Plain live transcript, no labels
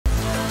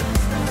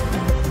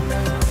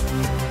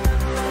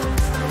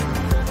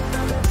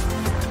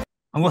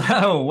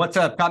Whoa, what's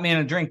up? Got me in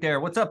a drink there.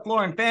 What's up,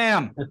 Lauren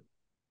fam?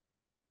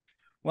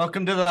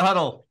 Welcome to the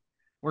huddle.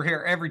 We're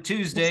here every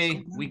What's up,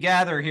 Tuesday. We man?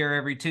 gather here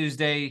every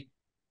Tuesday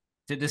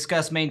to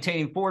discuss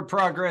maintaining forward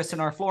progress in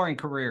our flooring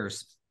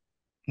careers.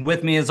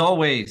 With me, as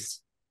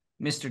always,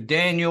 Mr.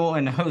 Daniel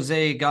and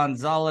Jose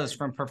Gonzalez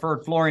from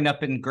Preferred Flooring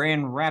up in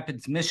Grand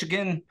Rapids,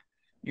 Michigan.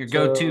 Your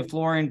go-to So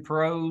flooring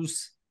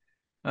pros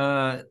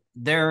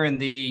there in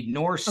the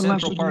north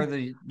central part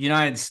Allegedly. of the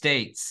United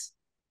States.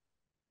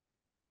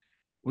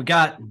 We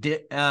got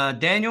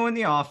Daniel in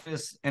the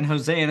office and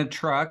Jose in a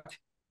truck,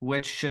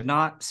 which should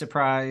not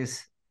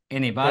surprise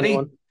anybody.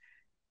 anyone?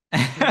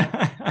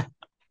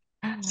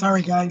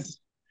 Sorry, guys.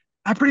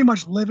 I pretty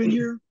much live in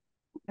here,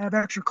 have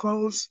extra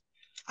clothes.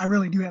 I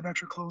really do have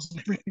extra clothes and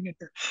everything in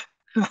here.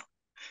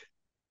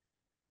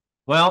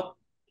 Well,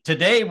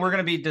 today we're going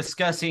to be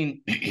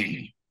discussing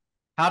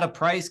how to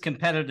price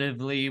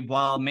competitively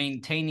while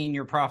maintaining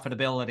your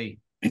profitability.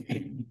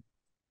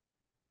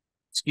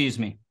 Excuse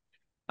me.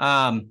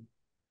 Um,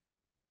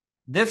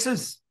 this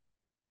is,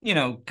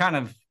 kind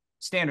of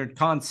standard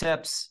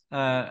concepts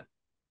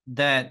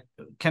that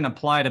can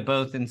apply to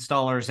both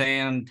installers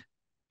and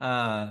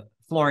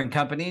flooring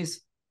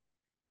companies.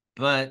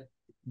 But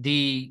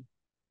the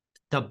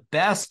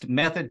best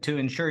method to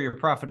ensure your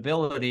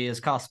profitability is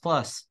cost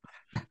plus.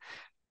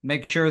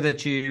 Make sure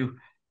that you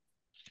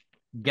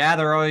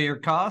gather all your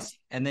costs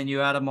and then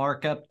you add a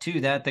markup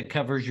to that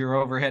covers your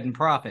overhead and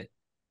profit.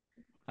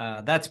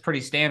 That's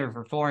pretty standard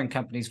for flooring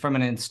companies. From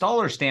an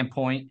installer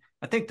standpoint,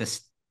 I think the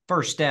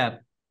first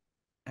step,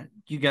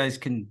 you guys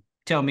can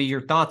tell me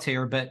your thoughts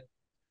here, but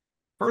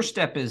first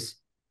step is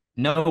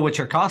know what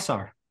your costs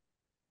are.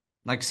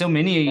 Like so Yeah.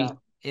 many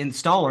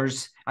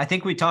installers, I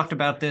think we talked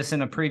about this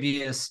in a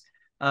previous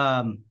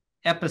um,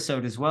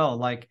 episode as well.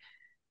 Like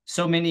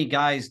so many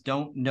guys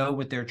don't know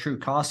what their true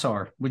costs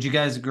are. Would you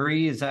guys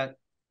agree? Is that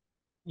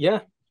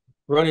Yeah.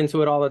 Run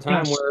into it all the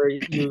time Yes. where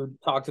you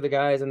talk to the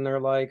guys and they're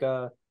like,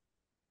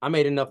 I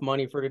made enough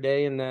money for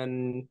today. And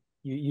then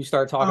you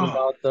start talking Oh,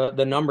 about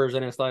the numbers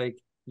and it's like,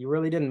 you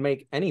really didn't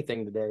make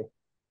anything today.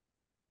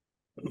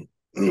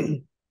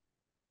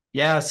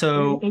 yeah?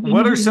 So And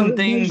what are you know, some there's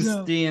things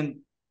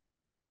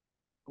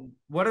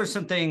what are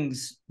some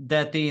things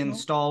that the well,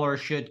 installer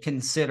should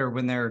consider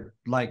when they're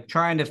like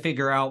trying to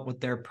figure out what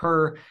their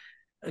per,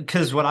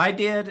 because what I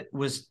did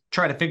was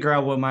try to figure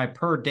out what my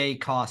per day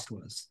cost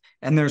was.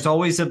 And there's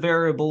always a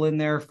variable in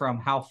there from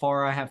how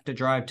far I have to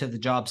drive to the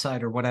job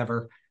site or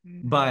whatever.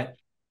 mhm. But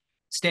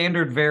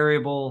standard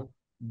variable,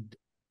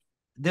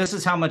 this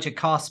is how much it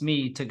costs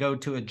me to go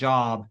to a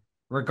job,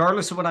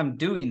 regardless of what I'm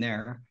doing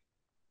there,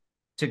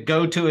 to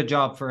go to a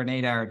job for an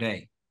 8 hour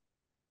day.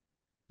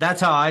 That's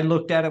how I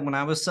looked at it when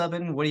I was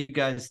subbing. What do you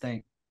guys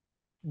think?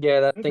 Yeah,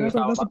 that thing is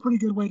how, That's a pretty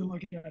good way to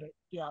look at it.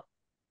 Yeah.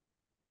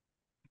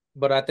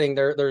 but I think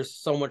there's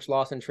so much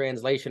loss in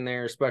translation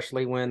there,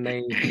 especially when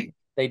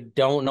they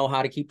don't know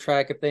how to keep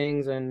track of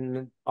things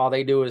and all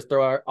they do is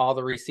throw all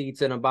the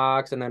receipts in a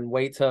box and then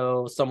wait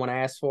till someone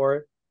asks for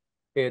it.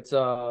 It's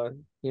a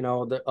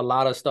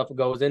lot of stuff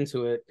goes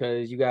into it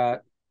because you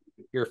got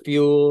your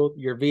fuel,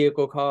 your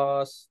vehicle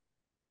costs,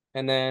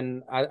 and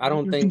then I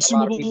don't Mm-hmm. think a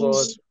lot of people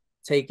Consumables.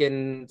 take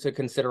into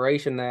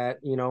consideration that,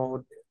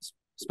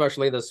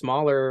 especially the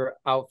smaller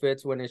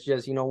outfits when it's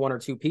just, one or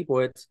two people,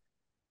 it's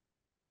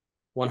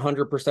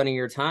 100% of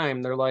your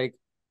time. They're like,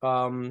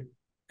 um,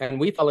 and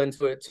we fell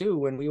into it too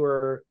when we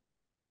were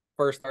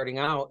first starting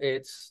out.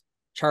 It's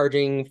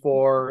charging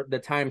for the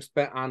time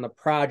spent on the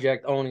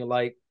project only,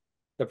 like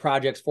the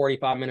project's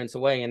 45 minutes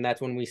away. And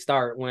that's when we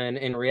start, when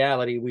in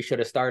reality, we should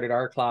have started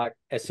our clock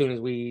as soon as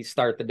we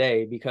start the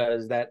day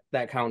because that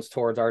counts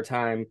towards our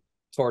time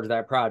towards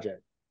that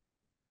project.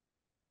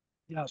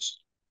 Yes.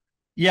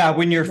 Yeah,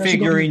 when you're And that's a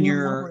good way of figuring doing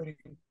your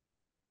operating.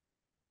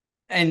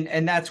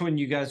 and that's when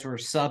you guys were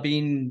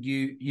subbing,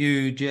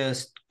 you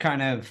just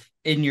kind of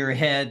in your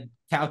head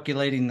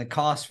calculating the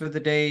cost for the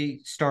day,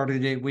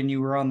 started it when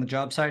you were on the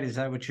job site. Is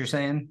that what you're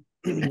saying?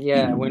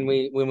 Yeah, when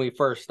we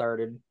first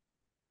started.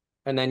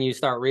 And then you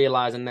start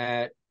realizing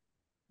that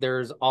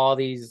there's all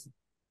these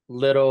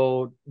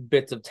little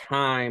bits of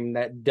time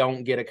that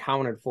don't get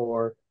accounted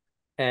for,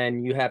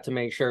 and you have to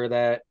make sure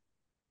that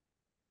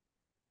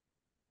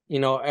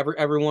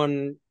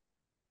everyone,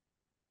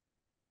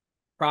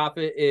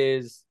 profit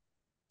is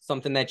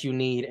something that you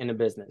need in a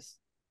business.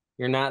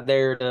 You're not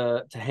there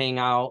to hang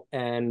out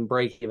and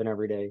break even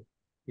every day.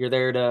 You're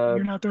there to Mm-hmm. get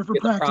You're not there for the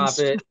practice.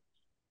 profit,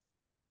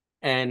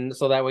 and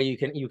so that way you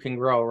can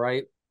grow,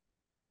 right?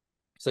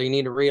 So you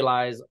need to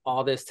realize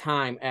all this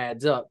time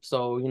adds up.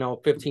 So,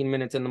 15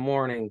 minutes in the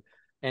morning,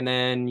 and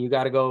then you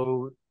got to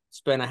go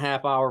spend a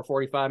half hour,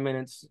 45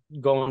 minutes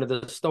going to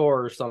the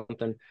store or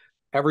something.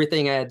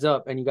 Everything adds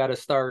up, and you got to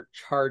start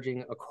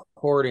charging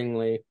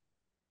accordingly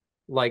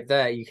like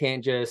that. You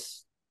can't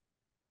just,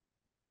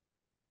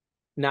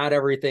 not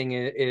everything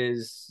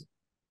is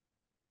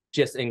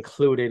just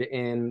included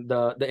in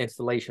the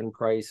installation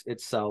price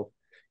itself.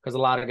 Because a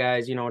lot of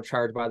guys,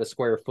 charge by the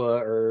square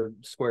foot or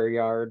square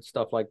yard,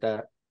 stuff like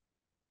that.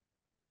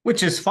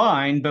 Which is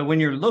fine, but when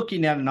you're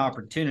looking at an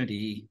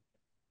opportunity,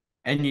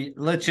 and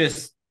let's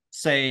just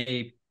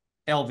say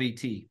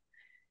LVT.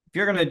 If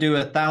you're going to do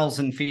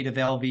 1,000 feet of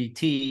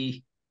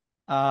LVT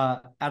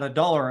at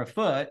 $1 a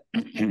foot,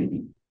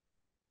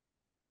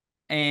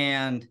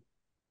 and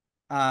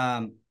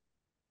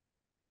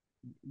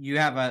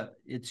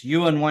it's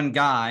you and one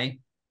guy,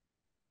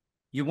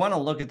 you want to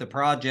look at the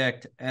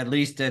project, at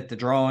least at the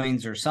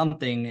drawings or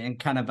something, and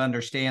kind of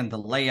understand the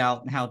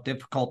layout and how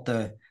difficult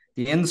the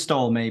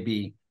install may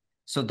be.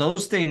 So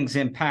those things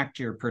impact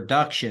your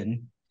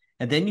production.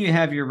 And then you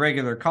have your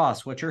regular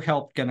costs. What's your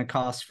help going to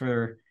cost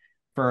for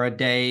a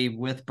day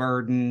with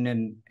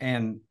burden,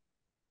 and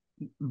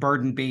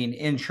burden being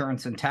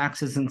insurance and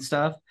taxes and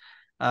stuff.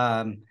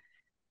 And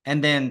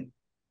then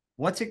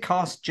what's it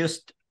cost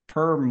just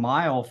per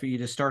mile for you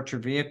to start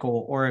your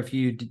vehicle? Or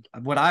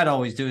what I'd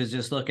always do is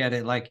just look at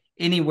it like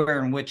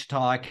anywhere in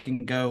Wichita I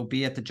can go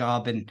be at the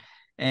job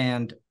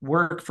and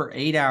work for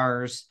 8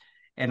 hours,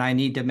 and I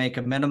need to make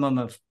a minimum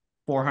of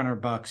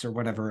 $400 or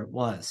whatever it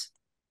was.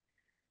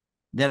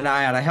 Then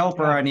I had a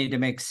helper, I need to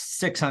make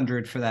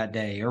 600 for that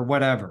day or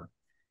whatever.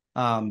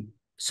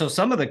 So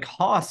some of the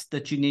costs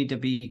that you need to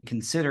be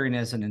considering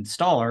as an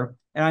installer,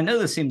 and I know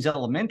this seems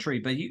elementary,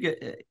 but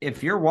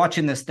if you're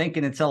watching this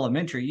thinking it's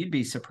elementary, you'd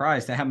be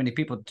surprised at how many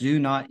people do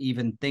not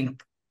even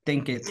think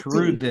it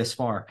through this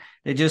far.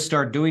 They just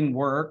start doing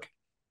work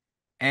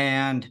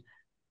and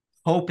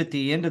hope at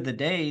the end of the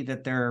day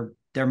that they're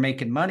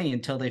making money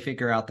until they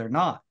figure out they're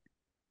not.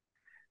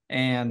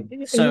 And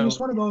so it's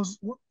one of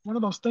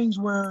those things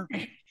where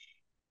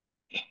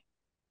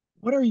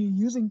what are you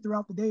using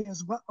throughout the day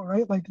as well,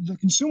 right? Like the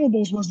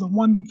consumables was the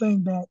one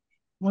thing that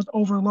was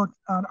overlooked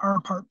on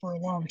our part for a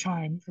long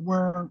time,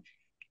 where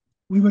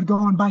we would go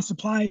and buy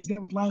supplies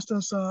that would last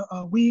us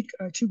a week,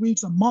 2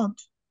 weeks, a month.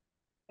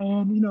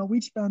 And,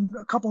 we'd spend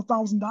a couple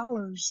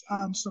 $1,000s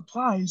on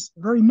supplies,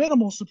 very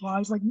minimal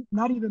supplies, like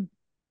not even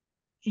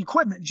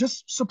equipment,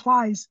 just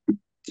supplies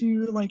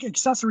to like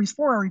accessories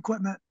for our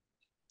equipment.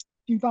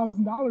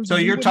 $2,000. So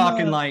you're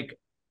talking like,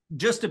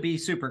 just to be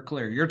super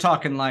clear, you're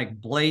talking like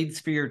blades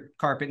for your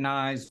carpet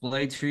knives,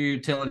 blades for your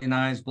utility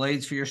knives,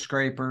 blades for your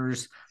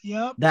scrapers.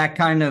 Yep. That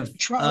kind of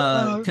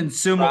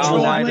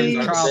consumable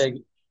items.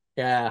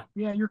 Yeah.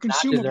 Yeah, your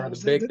consumables are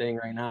the big thing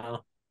right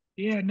now.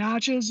 Yeah,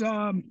 notches.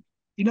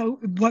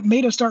 What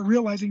made us start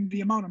realizing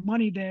the amount of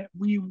money that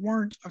we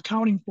weren't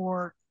accounting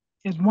for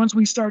is once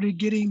we started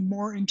getting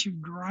more into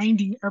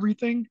grinding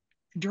everything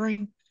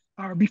during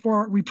or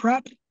before we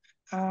prep.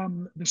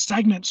 The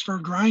segments for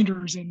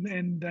grinders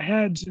and the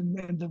heads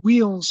and the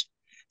wheels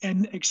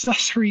and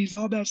accessories,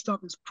 all that stuff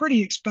is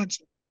pretty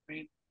expensive.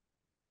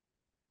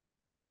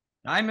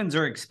 Diamonds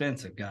are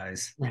expensive,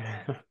 guys.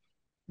 Yeah.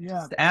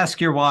 Just ask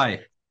your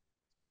wife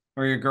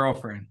or your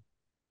girlfriend.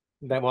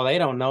 Well, they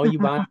don't know. You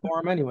buy them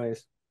for them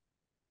anyways.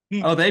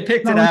 Yeah. Oh, they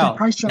picked it out.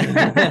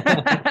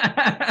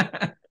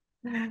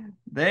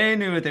 They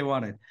knew what they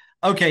wanted.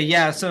 Okay,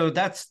 yeah. So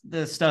that's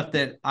the stuff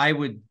that I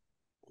would,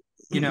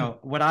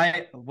 what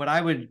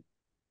I would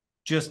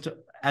just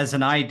as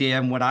an idea,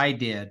 and what I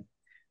did,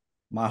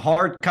 my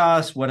hard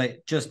costs, what I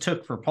just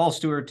took for Paul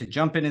Stewart to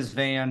jump in his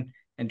van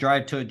and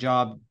drive to a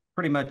job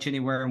pretty much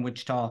anywhere in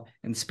Wichita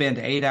and spend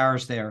 8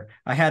 hours there.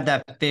 I had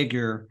that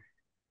figure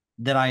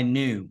that I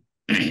knew.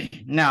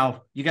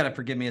 Now, you got to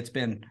forgive me. It's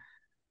been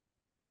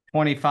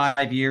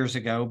 25 years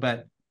ago,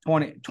 but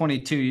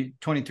 22,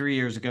 23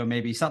 years ago,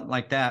 maybe something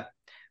like that.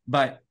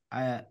 But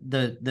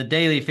the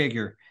daily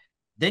figure.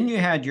 Then you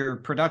had your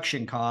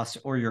production costs,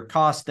 or your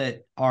costs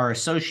that are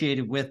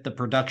associated with the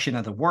production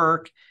of the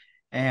work.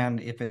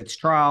 And if it's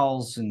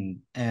trials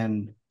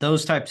and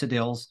those types of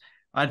deals,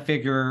 I'd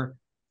figure,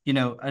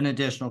 an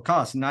additional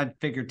cost. And I'd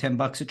figure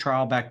 $10 a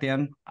trial back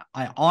then.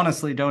 I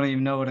honestly don't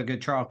even know what a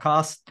good trial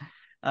costs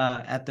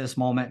at this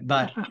moment,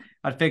 but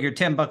I'd figure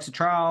 $10 a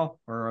trial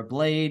or a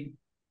blade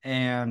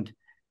and,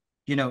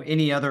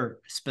 any other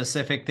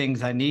specific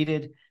things I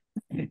needed.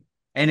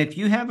 And if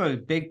you have a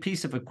big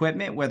piece of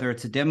equipment, whether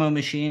it's a demo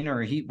machine or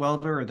a heat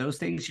welder or those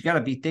things, you got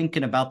to be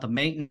thinking about the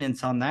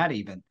maintenance on that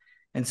even.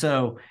 And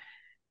so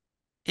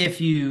if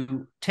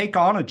you take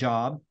on a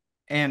job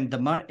and the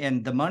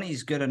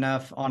money's good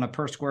enough on a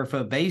per square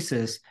foot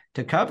basis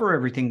to cover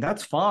everything,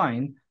 that's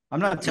fine. I'm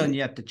not telling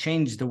you have to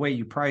change the way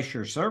you price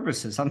your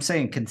services. I'm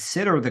saying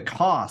consider the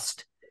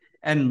cost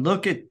and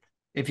look at,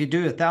 if you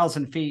do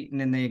 1,000 feet,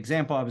 and in the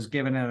example I was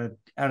given at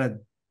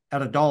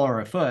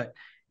 $1 a foot,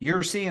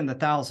 you're seeing the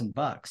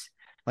 $1,000.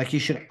 Like you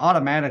should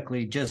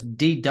automatically just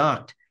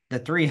deduct the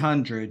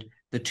 300,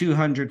 the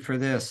 200 for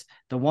this,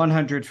 the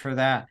 100 for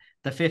that,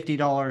 the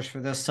 $50 for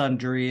this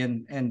sundry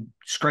and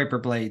scraper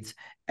blades.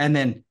 And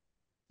then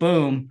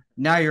boom,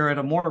 now you're at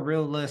a more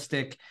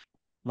realistic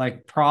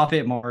like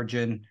profit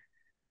margin,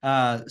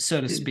 so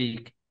to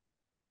speak.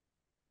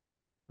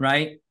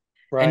 Right.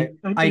 Right.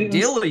 And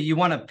ideally you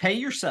want to pay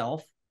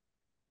yourself,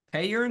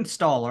 pay your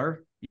installer,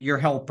 your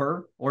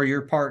helper or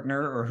your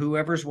partner or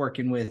whoever's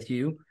working with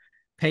you,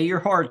 pay your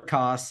hard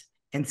costs,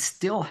 and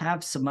still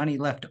have some money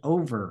left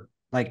over.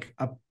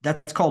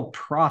 That's called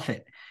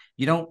profit.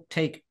 You don't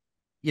take,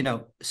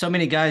 so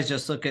many guys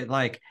just look at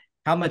like,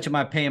 how much am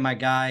I paying my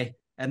guy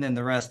and then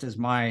the rest is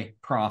my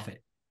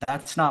profit.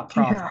 That's not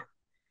profit. Yeah.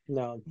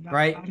 No.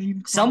 Right?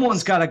 Not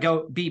Someone's got to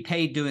go be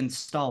paid to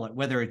install it,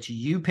 whether it's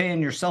you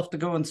paying yourself to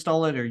go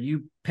install it or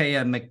you pay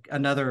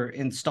another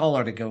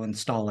installer to go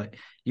install it.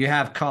 You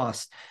have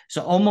costs.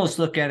 So almost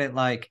look at it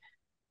like,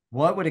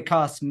 what would it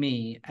cost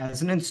me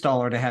as an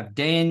installer to have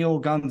Daniel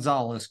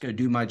Gonzalez go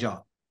do my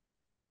job?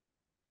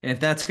 And if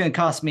that's going to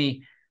cost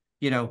me,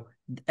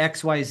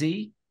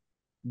 XYZ,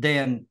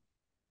 then,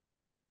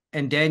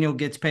 and Daniel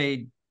gets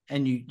paid,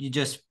 and you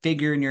just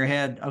figure in your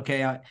head,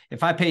 okay,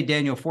 if I pay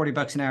Daniel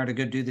 $40 an hour to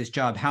go do this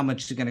job, how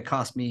much is it going to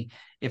cost me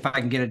if I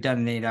can get it done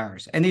in 8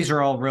 hours? And these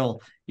are all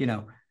real,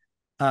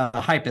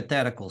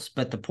 hypotheticals.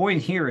 But the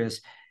point here is,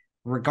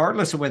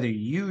 regardless of whether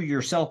you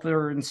yourself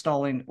are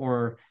installing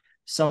or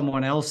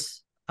someone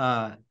else,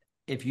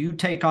 if you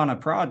take on a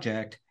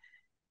project,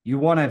 you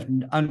want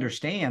to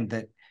understand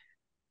that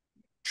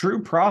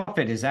true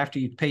profit is after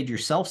you've paid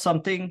yourself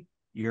something,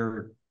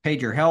 you're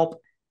paid your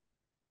help,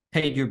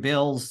 paid your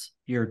bills,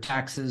 your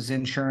taxes,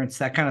 insurance,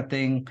 that kind of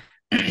thing.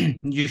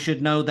 You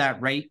should know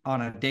that rate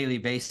on a daily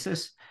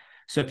basis.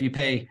 So if you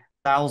pay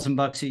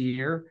 $1,000 a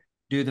year,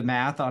 do the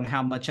math on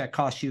how much that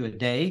costs you a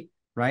day,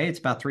 right? It's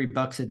about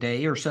 $3 a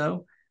day or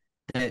so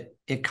that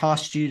it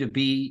costs you to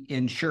be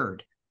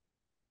insured.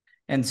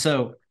 And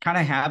so kind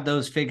of have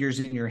those figures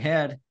in your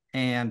head,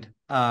 and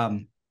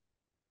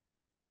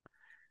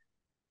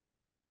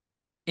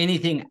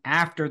anything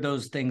after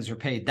those things are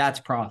paid, that's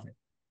profit.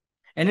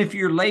 And if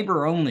you're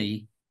labor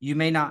only, you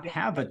may not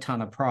have a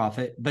ton of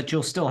profit, but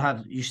you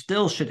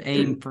still should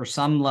aim for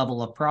some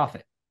level of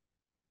profit.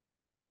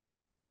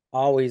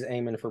 Always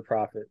aiming for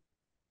profit.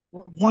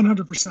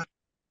 100%.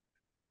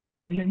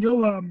 And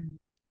you'll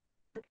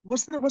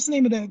what's the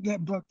name of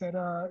that book that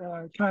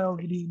Kyle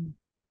Gadeen?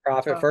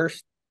 Profit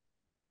First.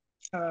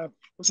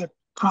 Was it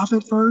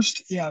Profit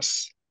First?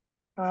 Yes.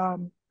 I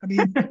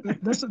mean,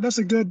 that's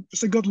a good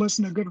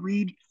listen, a good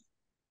read.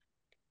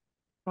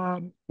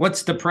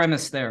 What's the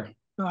premise there?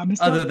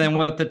 Other than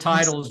what the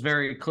title is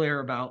very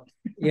clear about.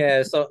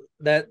 Yeah, so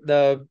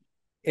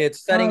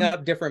it's setting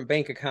up different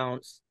bank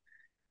accounts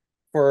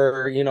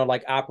for,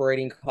 like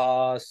operating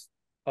costs,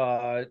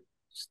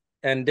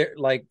 and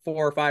like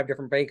 4 or 5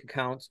 different bank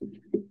accounts,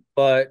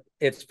 but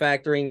it's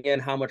factoring in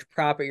how much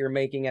profit you're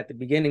making at the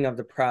beginning of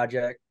the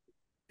project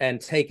and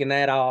taking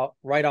that out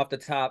right off the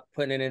top,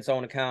 putting it in its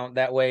own account.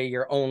 That way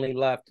you're only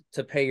left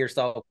to pay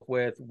yourself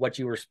with what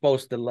you were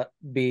supposed to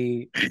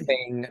be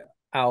paying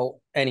out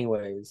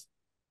anyways.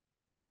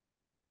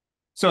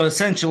 So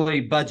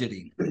essentially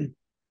budgeting,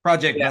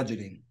 project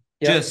budgeting,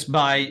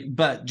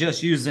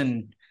 just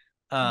using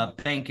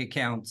bank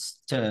accounts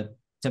to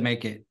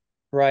make it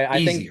right.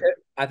 easier.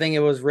 I think it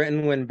was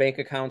written when bank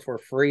accounts were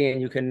free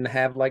and you can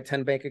have like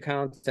 10 bank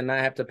accounts and not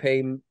have to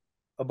pay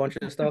a bunch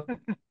of stuff.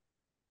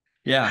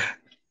 Yeah.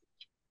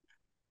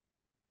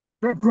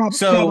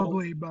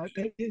 Probably, but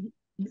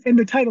in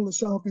the title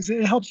itself,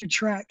 it helps you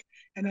track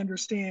and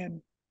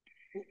understand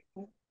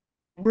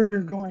where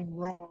you're going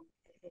wrong.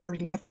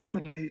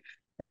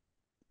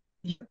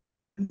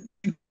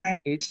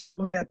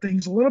 Look at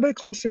things a little bit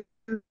closer.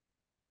 All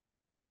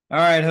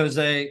right,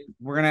 Jose,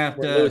 we're gonna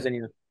losing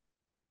you.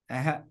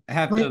 Have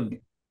to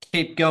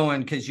keep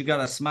going because you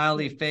got a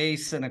smiley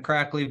face and a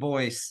crackly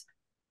voice,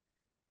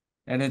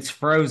 and it's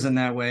frozen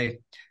that way.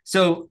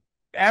 So,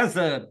 as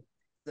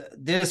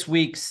this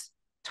week's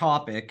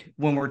topic,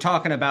 when we're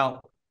talking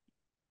about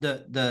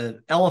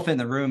the elephant in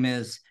the room,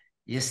 is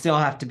you still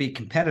have to be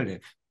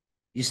competitive.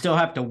 You still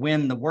have to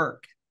win the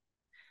work.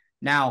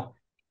 Now,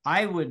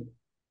 I would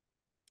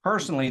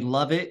personally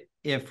love it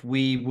if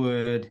we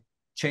would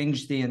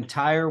change the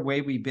entire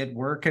way we bid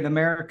work in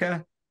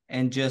America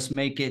and just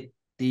make it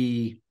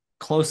the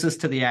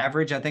closest to the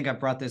average. I think I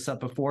brought this up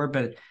before,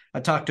 but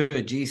I talked to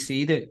a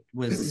GC that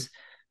was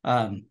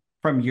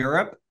from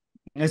Europe.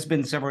 It's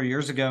been several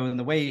years ago, and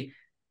the way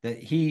that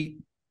he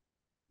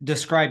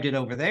described it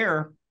over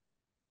there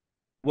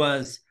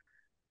was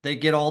they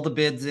get all the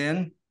bids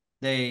in,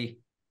 they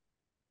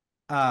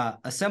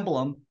assemble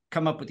them,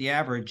 come up with the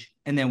average,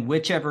 and then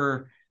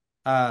whichever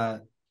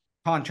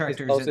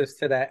contractor is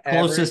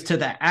closest to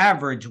the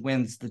average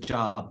wins the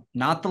job,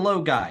 not the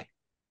low guy.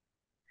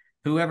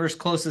 Whoever's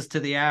closest to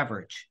the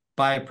average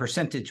by a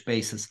percentage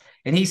basis.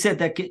 And he said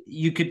that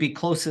you could be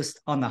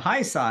closest on the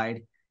high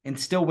side and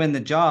still win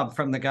the job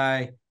from the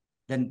guy,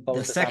 then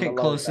the second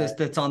closest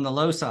that's on the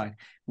low side.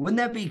 Wouldn't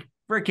that be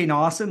freaking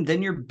awesome?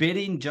 Then you're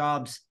bidding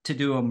jobs to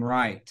do them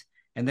right.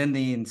 And then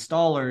the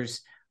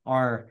installers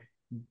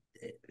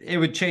it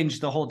would change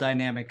the whole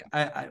dynamic.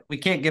 We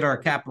can't get our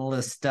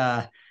capitalist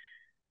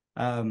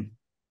mindset,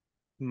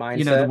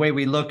 the way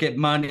we look at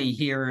money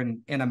here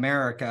in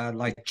America,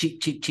 like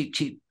cheap,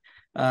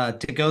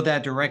 to go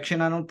that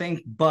direction, I don't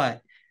think,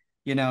 but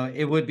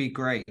it would be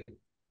great.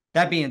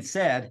 That being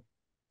said,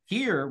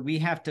 here we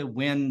have to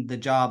win the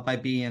job by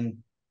being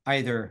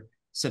either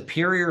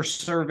superior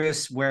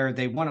service where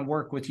they want to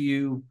work with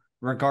you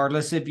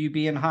regardless of you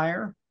being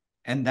higher,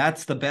 and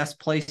that's the best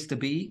place to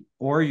be,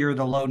 or you're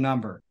the low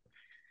number.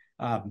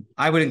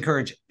 I would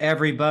encourage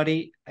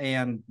everybody,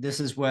 and this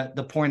is what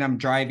the point I'm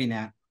driving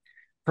at: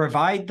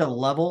 provide the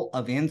level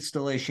of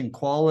installation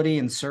quality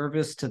and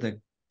service to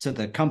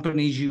the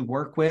companies you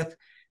work with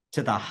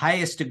to the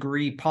highest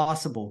degree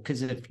possible.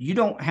 Because if they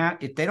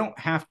don't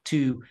have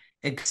to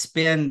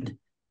expend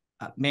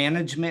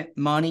management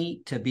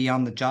money to be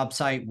on the job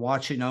site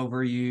watching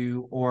over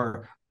you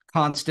or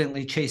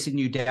constantly chasing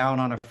you down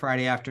on a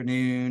Friday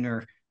afternoon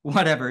or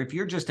whatever, if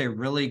you're just a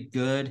really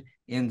good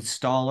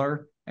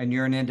installer and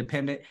you're an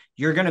independent,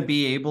 you're going to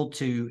be able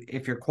to,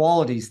 if your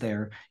quality's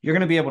there, you're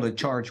going to be able to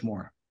charge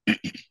more.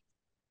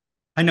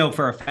 I know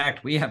for a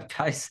fact we have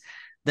guys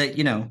that,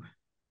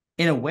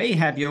 in a way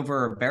have you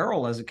over a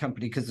barrel as a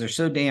company because they're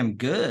so damn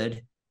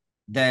good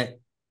that,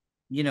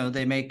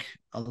 they make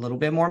a little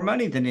bit more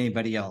money than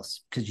anybody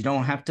else because you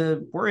don't have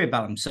to worry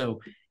about them. So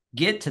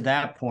get to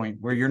that point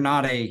where you're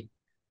not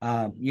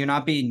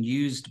being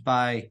used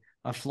by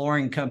a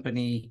flooring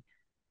company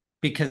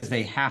because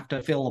they have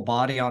to fill a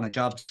body on a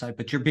job site,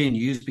 but you're being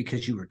used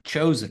because you were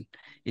chosen.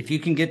 If you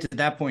can get to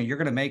that point, you're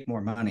going to make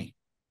more money.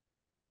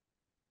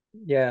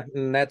 Yeah,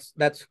 and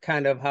that's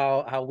kind of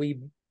how we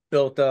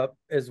built up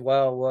as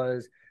well,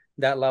 was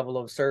that level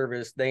of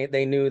service.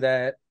 They knew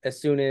that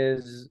as soon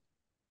as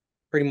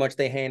pretty much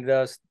they handed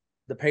us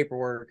the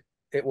paperwork,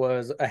 it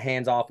was a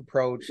hands-off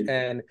approach,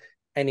 and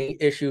any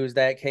issues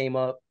that came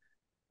up,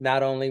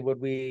 not only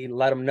would we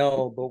let them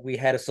know, but we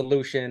had a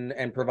solution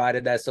and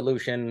provided that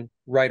solution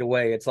right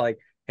away. It's like,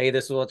 hey,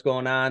 this is what's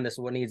going on, this is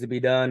what needs to be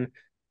done,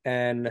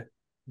 and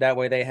that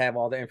way they have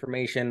all the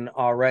information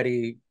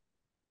already.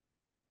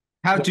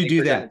 How'd you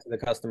do that to the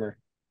customer?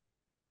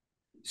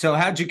 So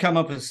how'd you come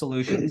up with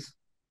solutions?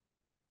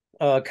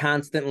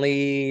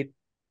 Constantly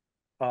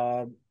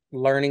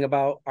learning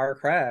about our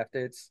craft.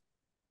 It's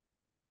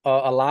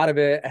a lot of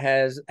it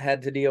has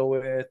had to deal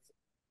with,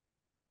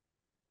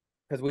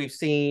 because we've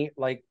seen,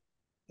 like,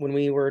 when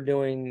we were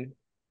doing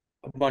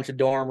a bunch of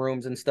dorm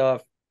rooms and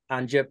stuff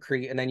on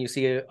Gypcrete, and then you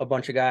see a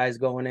bunch of guys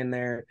going in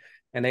there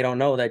and they don't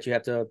know that you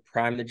have to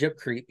prime the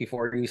Gypcrete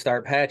before you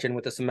start patching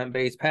with a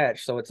cement-based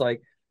patch. So it's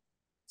like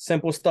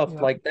simple stuff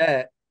like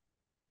that.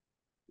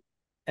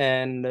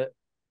 And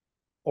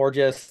or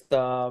just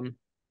the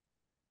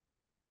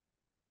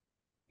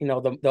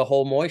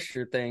whole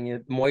moisture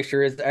thing.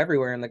 Moisture is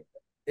everywhere, and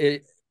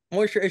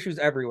moisture issues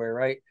everywhere,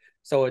 right?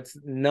 So it's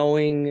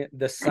knowing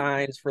the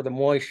signs for the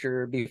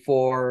moisture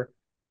before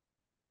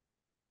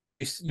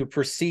you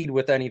proceed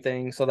with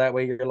anything, so that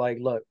way you're like,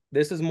 look,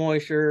 this is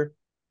moisture,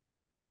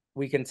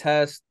 we can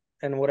test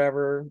and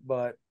whatever,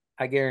 but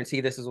I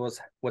guarantee this is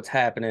what's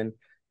happening,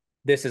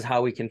 this is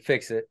how we can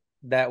fix it.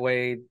 That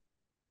way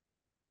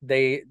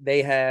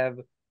they have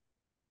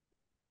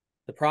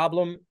the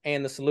problem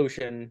and the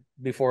solution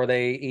before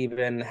they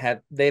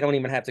don't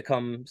even have to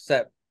come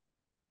set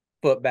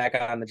foot back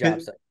on the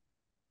job site.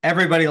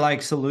 Everybody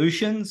likes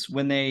solutions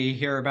when they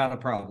hear about a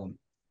problem,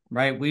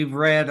 right? We've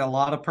read a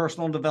lot of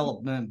personal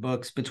development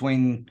books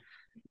between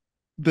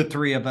the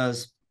three of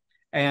us,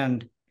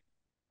 and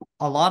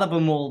a lot of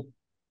them will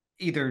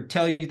either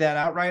tell you that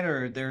outright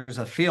or there's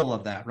a feel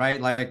of that,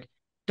 right? Like,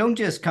 don't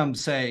just come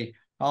say,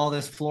 oh,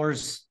 this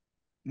floor's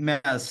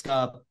messed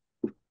up,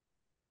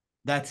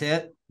 that's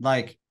it.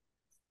 Like,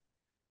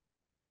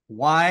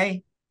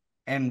 why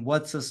and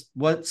what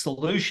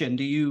solution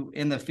do you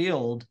in the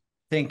field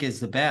think is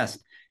the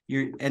best?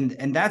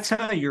 And that's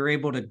how you're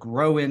able to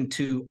grow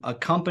into a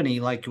company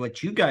like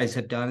what you guys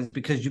have done, is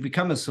because you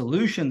become a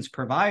solutions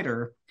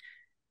provider.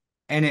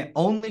 And it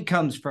only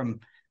comes from,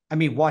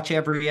 watch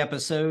every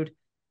episode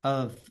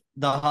of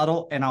The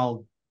Huddle, and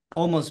I'll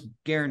almost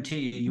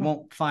guarantee you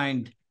won't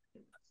find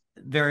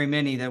very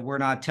many that we're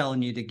not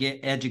telling you to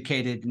get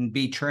educated and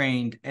be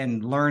trained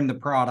and learn the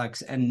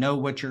products and know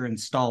what you're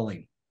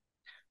installing.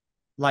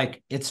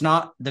 Like, it's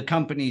not the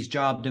company's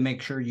job to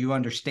make sure you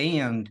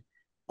understand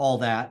all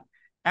that.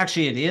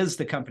 Actually, it is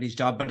the company's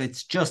job, but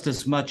it's just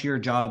as much your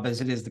job as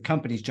it is the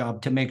company's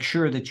job to make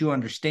sure that you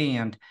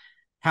understand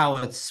how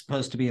it's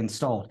supposed to be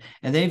installed.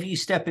 And then if you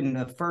step in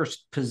the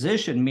first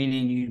position,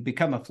 meaning you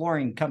become a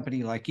flooring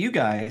company like you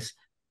guys,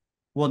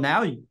 well,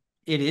 now it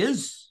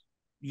is,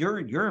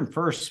 you're in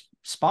first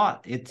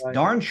spot. It's right.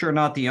 Darn sure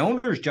not the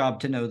owner's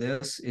job to know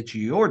this. It's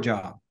your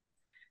job.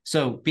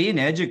 So being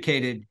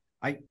educated,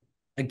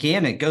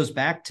 again, it goes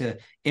back to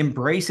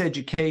embrace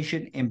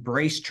education,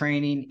 embrace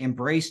training,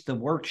 embrace the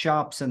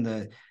workshops and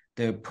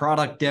the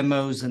product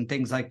demos and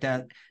things like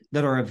that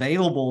are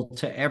available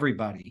to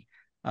everybody.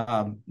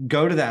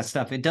 Go to that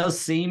stuff. It does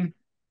seem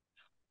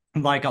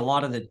like a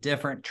lot of the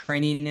different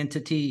training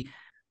entity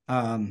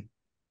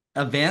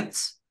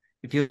events,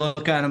 if you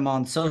look at them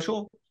on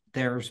social,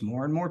 there's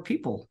more and more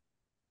people.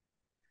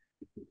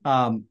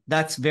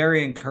 That's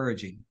very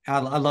encouraging. I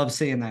love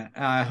seeing that.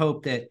 I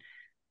hope that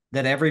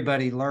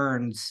everybody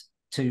learns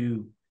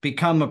to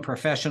become a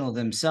professional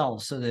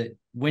themselves, so that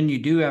when you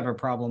do have a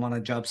problem on a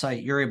job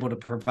site, you're able to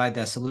provide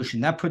that solution.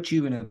 That puts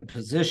you in a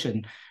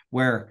position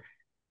where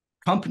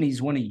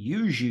companies want to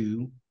use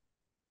you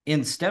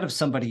instead of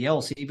somebody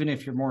else, even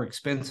if you're more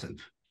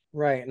expensive.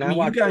 Right.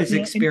 Now, you guys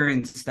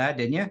experienced that,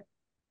 didn't you?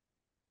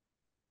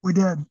 We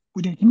did.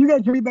 We did. Can you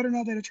guys hear me better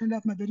now that I turned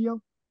off my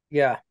video?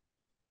 Yeah.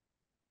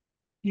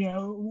 Yeah,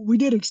 we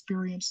did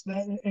experience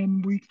that,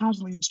 and we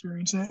constantly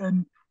experience it.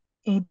 And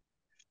and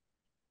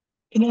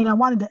I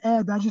wanted to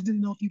add, I just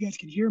didn't know if you guys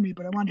could hear me,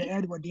 but I wanted to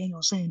add what Daniel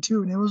was saying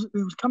too. And it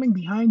was coming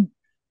behind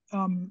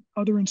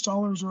other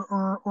installers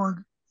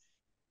or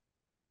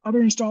other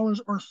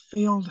installers or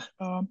failed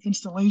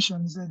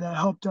installations that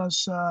helped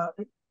us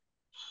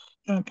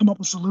come up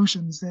with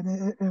solutions.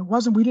 And it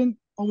wasn't, we didn't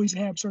always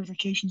have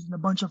certifications and a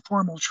bunch of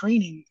formal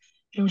training.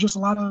 It was just a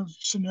lot of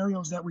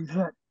scenarios that we've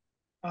hit.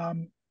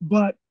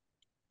 But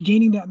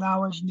gaining that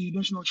knowledge and the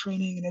additional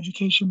training and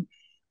education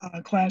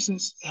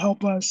classes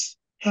help us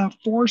have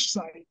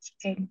foresight.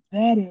 And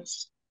that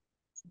is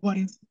what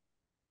is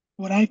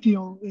what I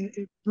feel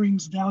it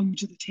brings value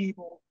to the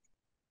table.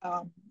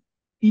 Um,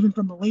 Even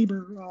from the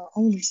labor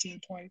only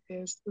standpoint,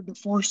 is the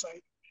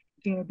foresight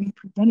to be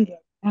preventative,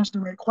 ask the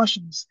right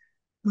questions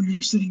when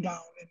you're sitting down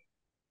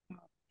and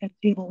at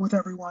the table with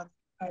everyone,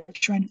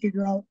 trying to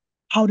figure out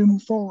how to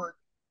move forward,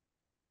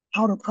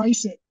 how to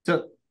price it.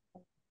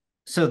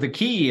 So the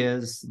key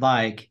is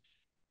like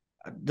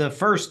the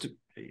first,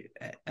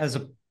 as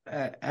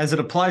it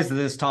applies to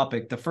this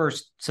topic, the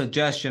first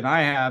suggestion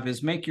I have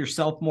is make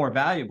yourself more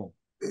valuable.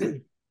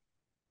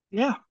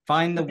 Yeah.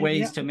 Find the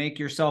ways to make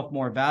yourself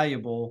more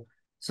valuable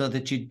so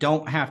that you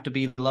don't have to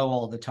be low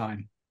all the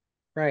time.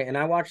 Right. And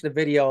I watched the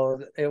video.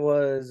 It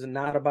was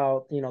not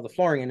about, the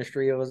flooring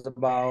industry. It was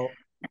about,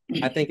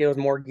 I think it was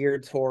more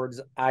geared towards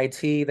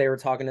IT. They were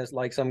talking to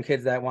like some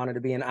kids that wanted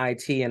to be in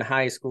IT in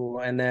high school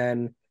and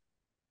then,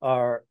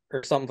 or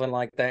something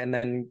like that. And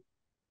then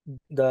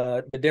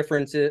the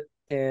difference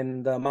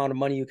in the amount of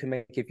money you can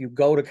make if you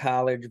go to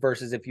college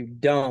versus if you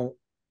don't,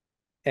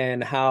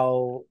 and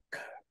how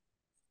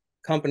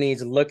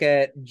companies look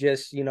at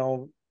just,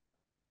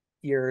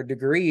 your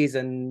degrees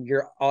and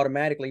you're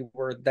automatically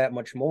worth that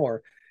much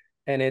more.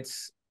 And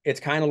it's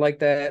kind of like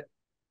that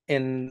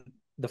in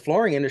the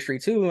flooring industry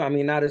too. I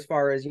mean, not as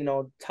far as,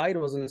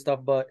 titles and stuff,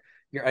 but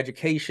your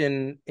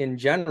education in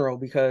general,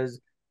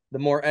 because the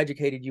more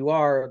educated you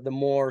are, the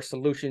more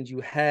solutions you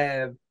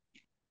have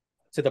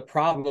to the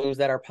problems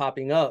that are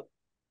popping up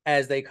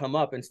as they come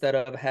up, instead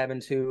of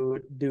having to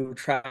do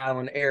trial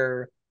and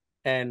error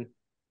and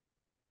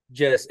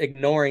just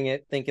ignoring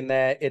it, thinking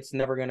that it's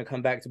never going to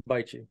come back to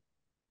bite you.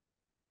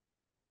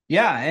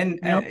 Yeah, and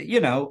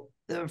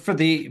for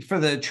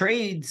the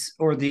trades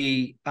or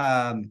the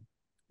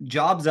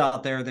jobs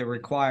out there that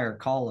require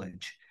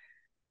college,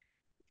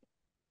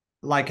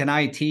 like an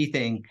IT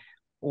thing,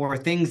 or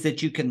things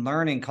that you can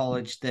learn in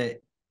college that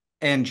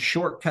and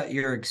shortcut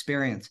your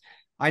experience.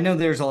 I know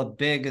there's a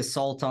big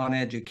assault on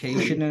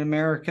education in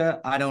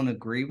America. I don't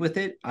agree with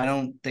it. I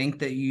don't think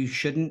that you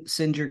shouldn't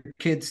send your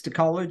kids to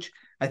college.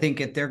 I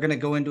think if they're going to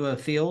go into a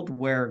field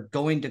where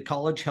going to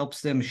college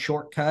helps them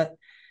shortcut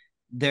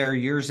their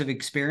years of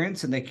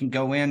experience and they can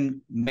go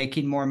in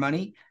making more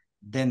money,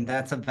 then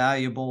that's a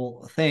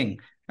valuable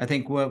thing. I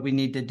think what we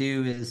need to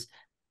do is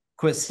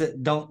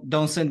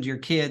don't send your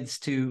kids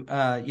to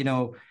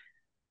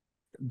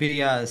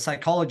be a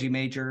psychology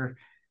major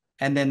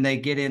and then they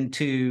get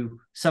into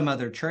some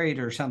other trade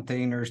or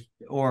something,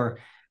 or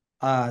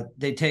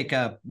they take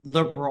a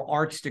liberal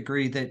arts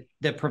degree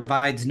that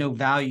provides no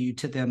value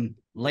to them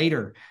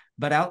later.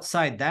 But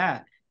outside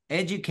that,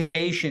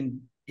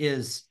 education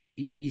is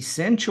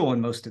essential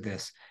in most of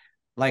this.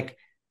 Like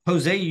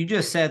Jose, you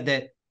just said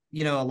that,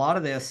 a lot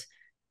of this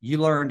you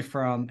learned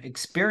from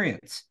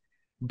experience,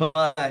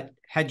 but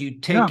had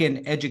you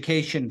taken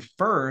education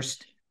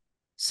first,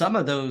 some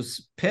of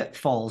those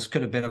pitfalls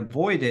could have been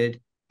avoided.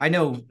 I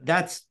know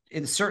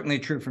it's certainly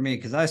true for me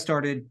because I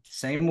started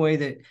same way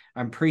that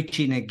I'm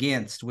preaching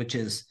against, which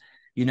is,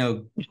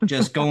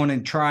 just going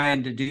and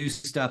trying to do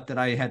stuff that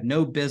I had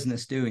no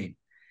business doing.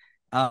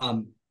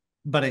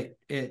 But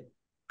it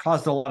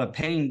caused a lot of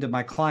pain to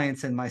my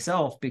clients and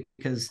myself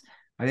because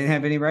I didn't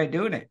have any right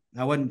doing it.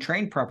 I wasn't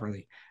trained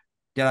properly.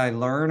 Did I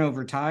learn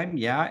over time?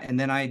 Yeah. And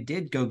then I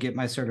did go get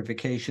my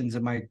certifications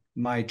and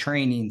my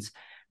trainings.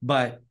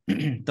 But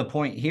the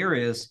point here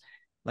is,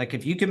 like,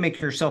 if you can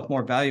make yourself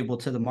more valuable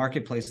to the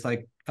marketplace,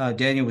 like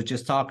Daniel was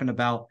just talking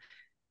about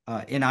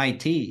in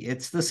IT,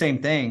 it's the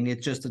same thing.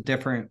 It's just a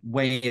different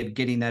way of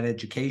getting that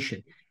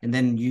education. And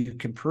then you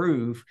can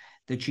prove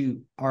that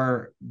you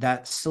are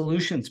that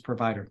solutions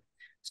provider.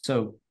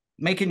 So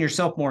making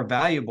yourself more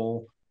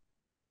valuable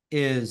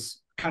is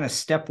kind of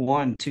step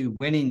one to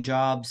winning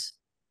jobs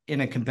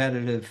in a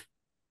competitive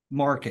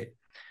market.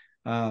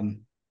 I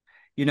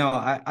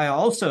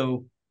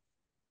also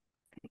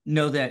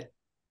know that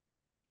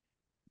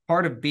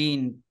part of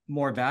being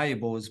more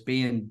valuable is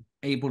being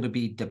able to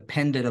be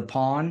depended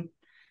upon.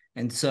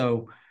 And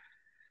so,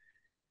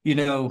 being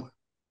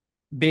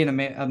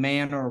a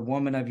man or a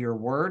woman of your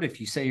word, if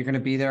you say you're going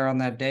to be there on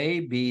that day,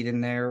 be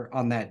in there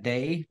on that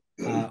day,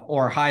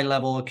 or high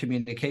level of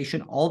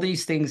communication. All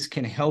these things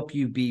can help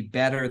you be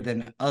better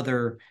than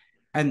other.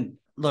 And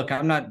look,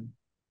 I'm not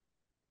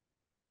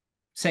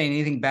saying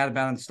anything bad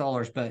about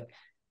installers, but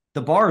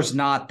the bar is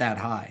not that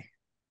high.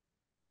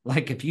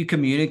 Like if you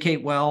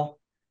communicate well,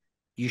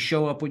 you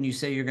show up when you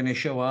say you're going to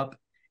show up.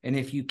 And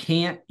if you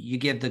can't, you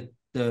give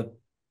the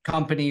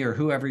company or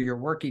whoever you're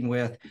working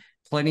with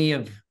plenty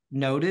of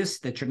notice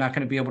that you're not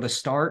going to be able to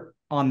start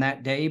on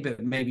that day,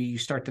 but maybe you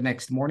start the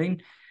next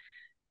morning.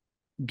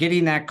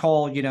 Getting that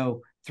call,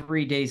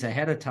 3 days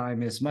ahead of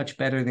time is much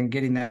better than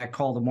getting that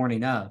call the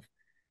morning of.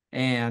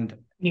 And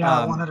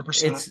yeah,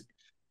 100%.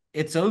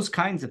 It's those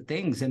kinds of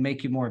things that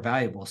make you more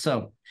valuable.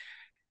 So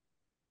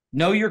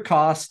know your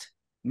cost,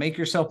 make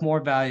yourself more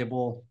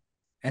valuable.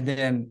 And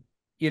then,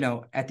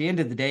 at the end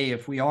of the day,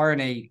 if we are in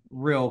a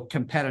real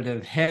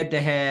competitive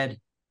head-to-head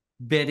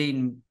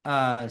bidding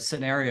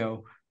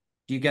scenario,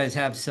 do you guys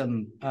have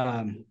some,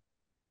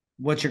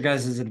 what's your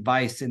guys'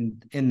 advice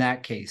in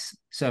that case?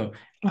 So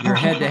you're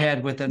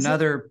head-to-head with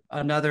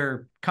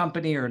another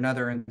company or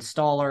another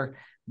installer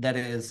that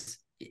is,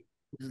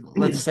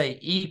 let's say,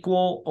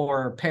 equal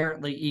or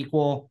apparently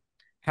equal.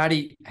 How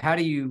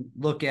do you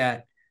look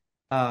at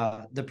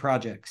the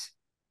projects?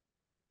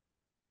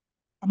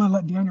 I'm gonna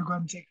let Daniel go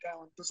ahead and take that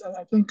one because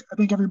I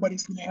think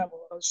everybody's gonna have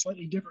a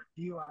slightly different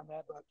view on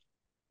that. But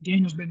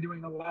Daniel's been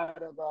doing a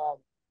lot of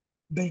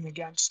bidding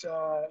against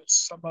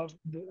some of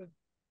the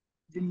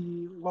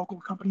local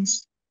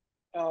companies,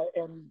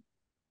 and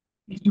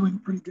he's doing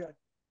pretty good.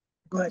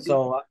 Go ahead,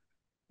 Daniel.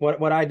 So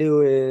what I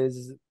do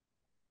is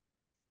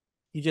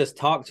you just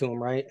talk to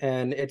them, right?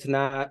 And it's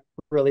not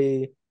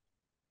really.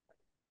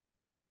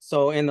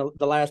 So in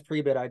the last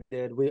pre-bid I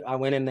did, I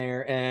went in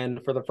there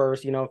and for the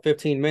first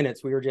 15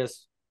 minutes we were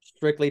just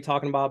strictly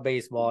talking about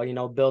baseball,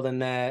 building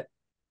that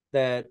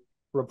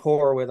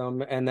rapport with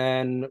them. And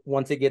then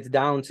once it gets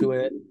down to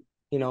it,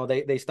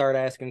 they start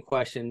asking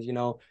questions.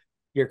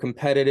 You're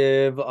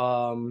competitive.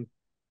 What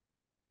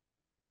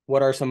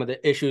are some of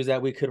the issues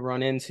that we could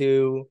run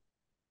into?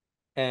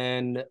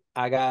 And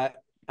I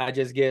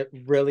just get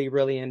really,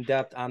 really in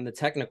depth on the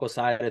technical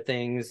side of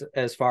things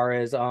as far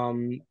as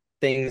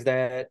things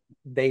that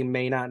they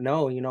may not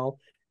know.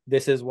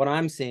 This is what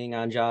I'm seeing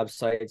on job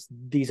sites.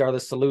 These are the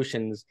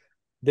solutions.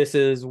 This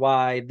is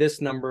why this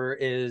number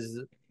is,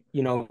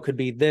 could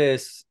be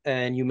this,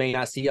 and you may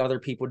not see other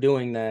people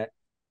doing that.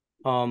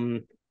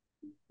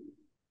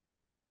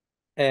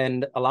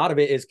 And a lot of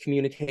it is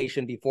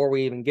communication before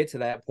we even get to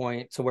that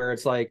point, to where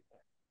it's like,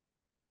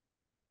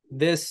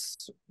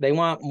 they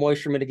want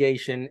moisture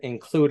mitigation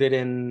included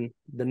in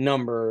the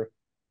number,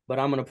 but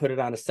I'm going to put it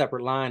on a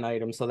separate line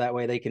item so that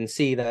way they can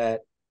see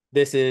that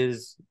this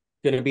is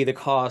going to be the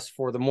cost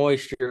for the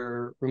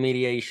moisture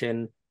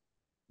remediation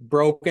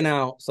broken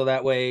out, so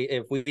that way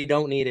if we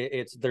don't need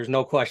it, there's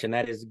no question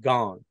that is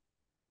gone.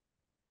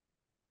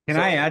 Can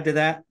I add to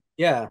that?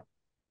 Yeah.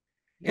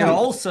 It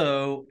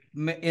also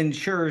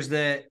ensures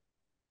that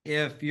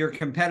if your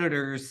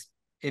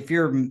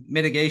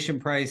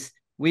mitigation price,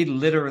 we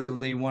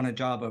literally won a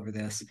job over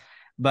this,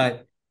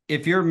 but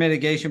if your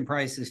mitigation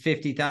price is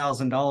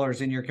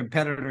 $50,000 and your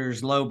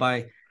competitor's low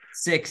by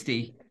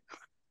 60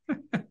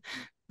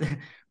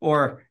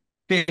 or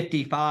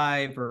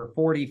 55 or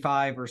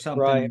 45 or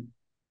something, right,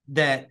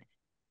 that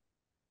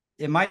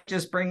it might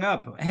just bring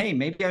up, hey,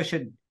 maybe I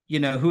should,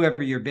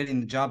 whoever you're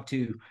bidding the job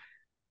to,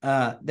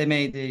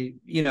 maybe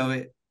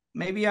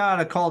I ought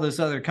to call this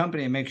other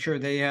company and make sure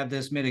they have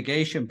this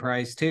mitigation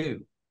price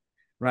too.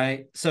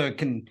 Right. So it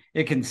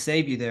can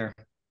save you there.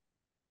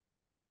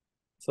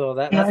 So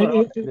that's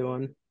what I'm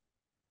doing.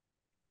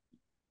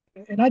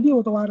 And I deal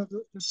with a lot of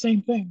the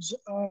same things.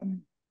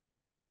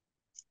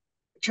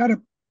 Try to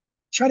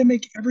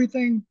make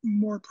everything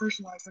more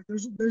personalized. Like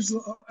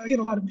I get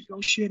a lot of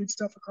negotiated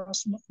stuff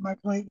across my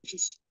plate, which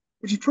is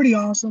pretty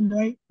awesome,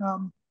 right?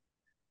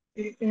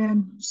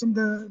 And some of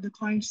the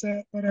clients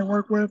that I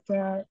work with,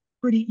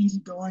 pretty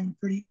easygoing,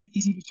 pretty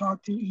easy to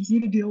talk to, easy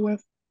to deal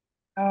with.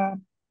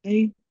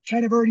 They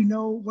kind of already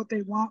know what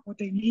they want, what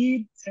they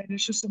need, and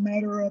it's just a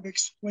matter of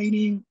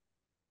explaining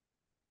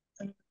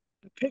the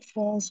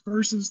pitfalls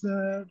versus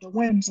the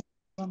wins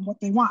on what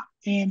they want.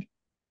 And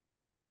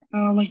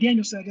like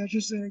Daniel said,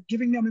 just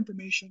giving them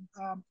information,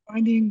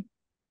 finding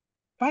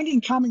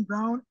common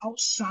ground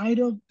outside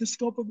of the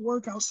scope of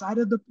work, outside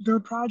of their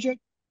project,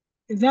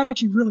 is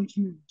actually really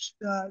huge.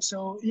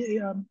 So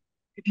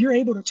if you're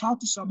able to talk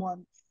to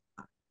someone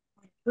on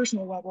a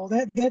personal level,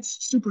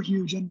 that's super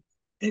huge. And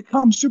it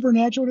comes super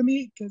natural to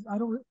me because I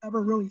don't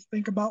ever really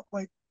think about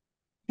kind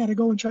of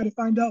go and try to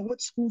find out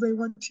what school they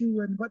went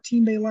to and what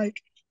team they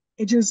like.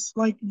 It just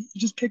you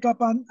just pick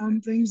up on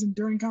things, and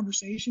during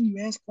conversation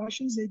you ask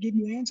questions, they give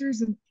you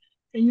answers, and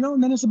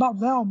then it's about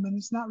them, and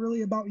it's not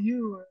really about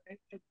you.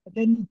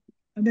 And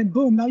then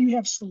boom, now you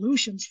have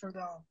solutions for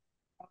them.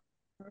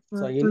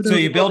 So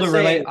you build a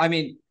relationship. I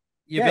mean,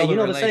 you build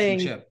a relationship.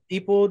 The saying,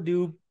 people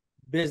do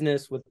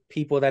business with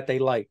people that they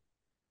like.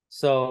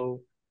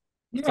 So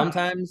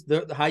sometimes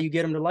how you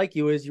get them to like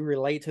you is you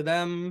relate to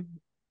them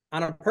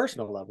on a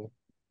personal level.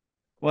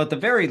 Well, at the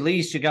very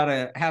least, you got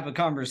to have a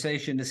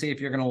conversation to see if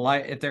they're going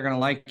to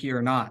like you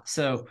or not.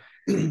 So,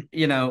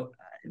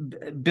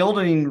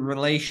 building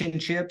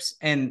relationships,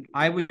 and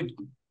I would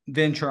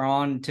venture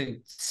on to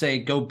say,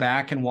 go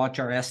back and watch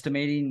our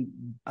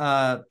estimating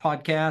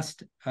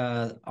podcast,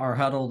 our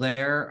huddle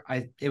there.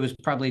 It was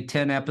probably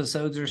 10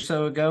 episodes or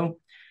so ago,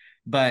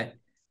 but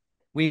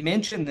we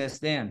mentioned this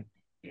then.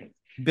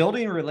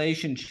 Building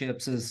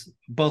relationships is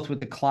both with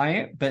the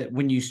client, but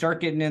when you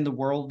start getting in the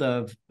world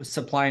of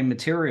supplying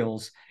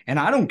materials, and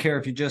I don't care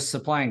if you're just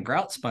supplying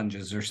grout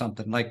sponges or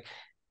something, like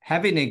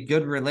having a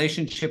good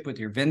relationship with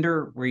your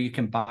vendor where you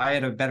can buy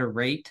at a better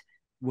rate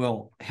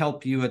will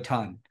help you a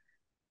ton.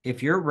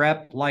 If your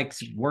rep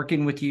likes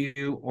working with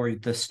you, or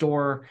the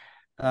store,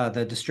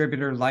 the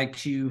distributor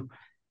likes you,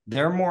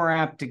 they're more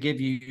apt to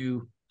give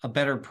you a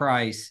better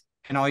price.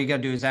 And all you got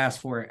to do is ask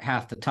for it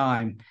half the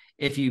time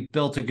if you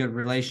built a good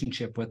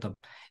relationship with them.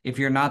 If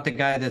you're not the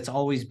guy that's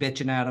always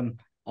bitching at them,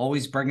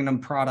 always bringing them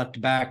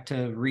product back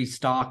to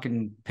restock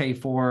and pay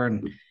for,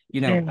 and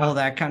all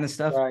that kind of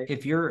stuff. Right.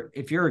 If you're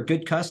a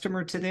good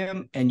customer to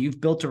them and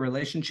you've built a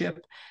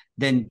relationship,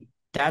 then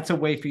that's a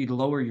way for you to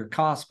lower your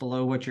costs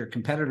below what your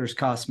competitors'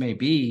 costs may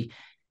be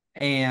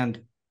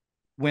and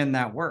win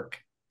that work.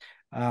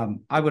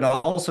 I would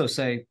also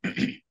say,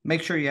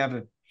 make sure you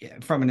have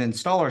from an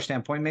installer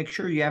standpoint, make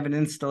sure you have an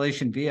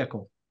installation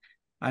vehicle.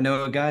 I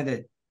know a guy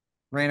that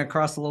ran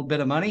across a little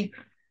bit of money,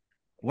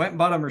 went and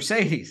bought a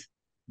Mercedes.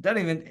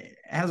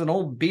 Has an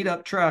old beat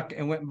up truck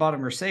and went and bought a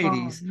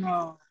Mercedes. Oh,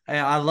 no.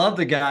 I love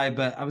the guy,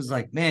 but I was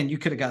like, man, you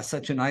could have got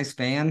such a nice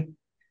van.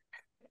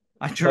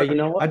 But you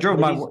know what? I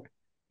drove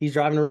he's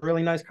driving a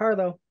really nice car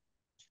though.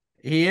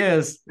 He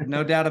is,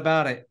 no doubt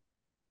about it.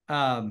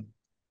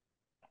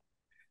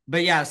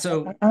 But yeah,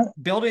 so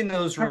building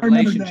those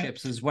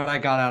relationships is what I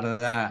got out of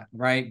that,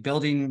 right?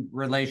 Building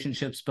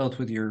relationships both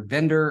with your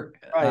vendor,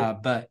 right.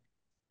 But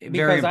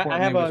very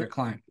importantly with your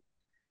client.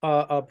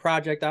 A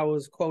project I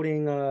was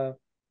quoting a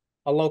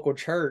local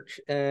church,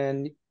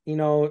 and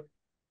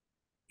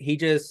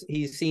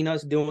he's seen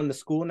us doing the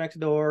school next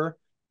door.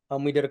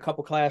 We did a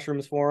couple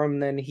classrooms for him.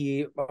 And then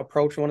he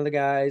approached one of the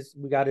guys.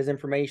 We got his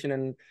information,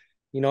 and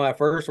at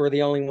first we're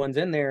the only ones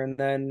in there, and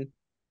then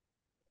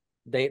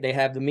they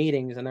have the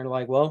meetings, and they're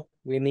like, well,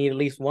 we need at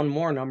least one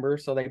more number,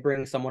 so they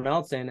bring someone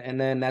else in, and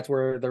then that's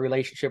where the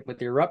relationship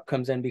with your rep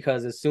comes in,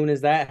 because as soon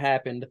as that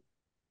happened,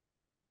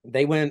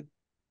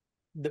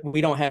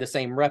 we don't have the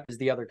same rep as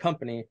the other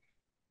company,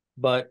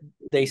 but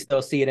they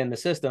still see it in the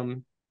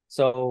system.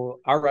 So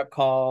our rep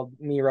called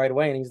me right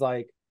away, and he's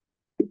like,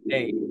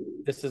 hey,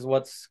 this is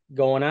what's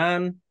going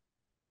on.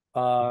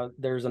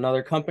 There's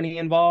another company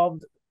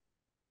involved.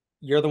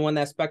 You're the one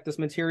that spec'd this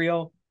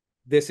material.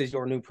 This is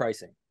your new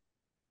pricing.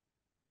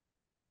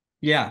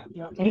 Yeah.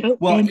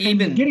 Well, and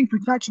getting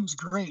protection is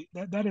great.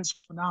 That is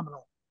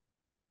phenomenal.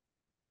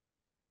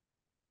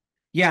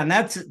 Yeah, and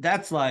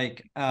that's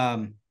like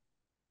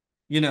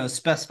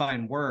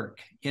specifying work,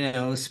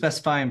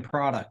 specifying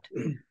product.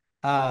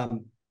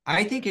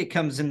 I think it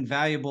comes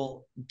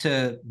invaluable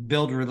to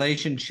build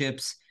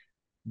relationships,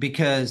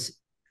 because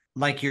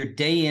like your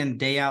day in,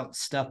 day out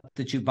stuff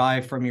that you buy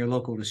from your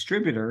local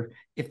distributor,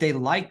 if they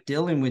like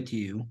dealing with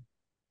you,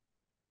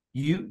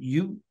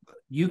 you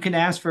can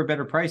ask for a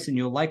better price and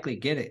you'll likely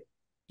get it.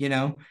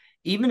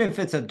 Even if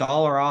it's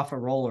 $1 off a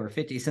roll or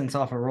 50 cents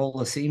off a roll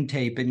of seam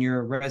tape and you're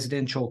a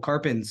residential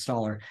carpet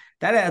installer,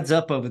 that adds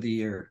up over the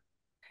year.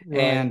 Right.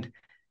 And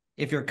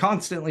if you're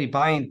constantly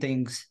buying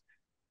things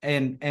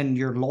and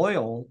you're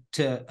loyal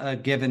to a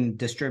given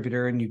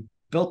distributor and you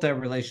built that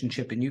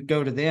relationship and you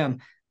go to them,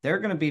 they're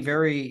going to be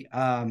very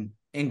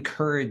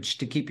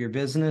encouraged to keep your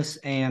business,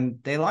 and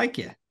they like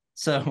you.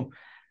 So,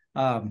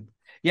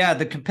 yeah,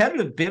 the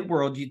competitive bid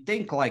world, you'd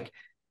think like,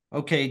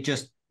 okay,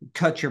 just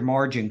cut your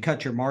margin.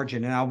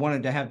 And I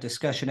wanted to have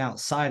discussion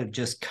outside of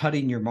just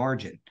cutting your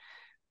margin.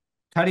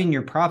 Cutting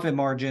your profit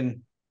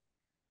margin,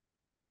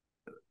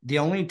 the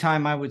only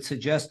time I would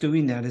suggest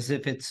doing that is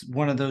if it's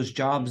one of those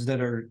jobs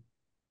that are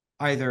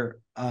either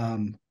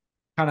kind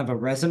of a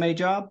resume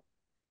job,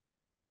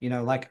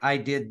 like I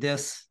did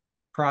this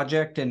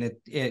project and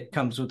it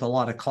comes with a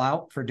lot of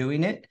clout for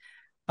doing it,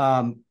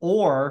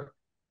 or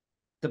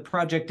the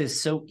project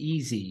is so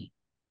easy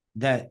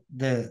that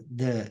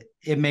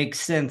it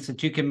makes sense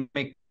that you can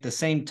make the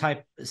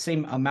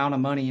same amount of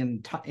money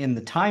in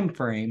the time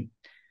frame,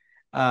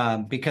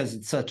 because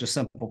it's such a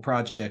simple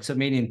project. So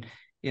meaning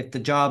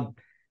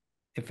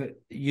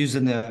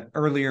using the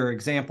earlier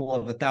example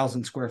of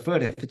 1,000 square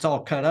foot, if it's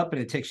all cut up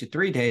and it takes you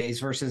 3 days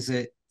versus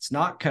it's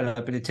not cut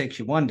up and it takes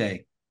you 1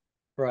 day.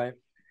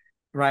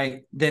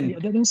 Right. Then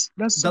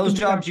that's those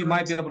jobs you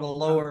might be able to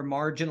lower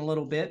margin a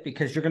little bit,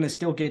 because you're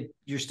still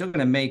going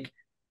to make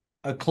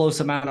a close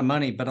amount of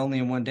money, but only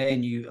in 1 day,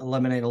 and you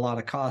eliminate a lot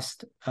of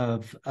cost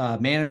of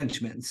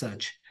management and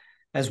such.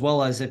 As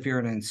well as if you're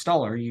an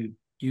installer,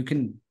 you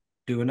can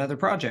do another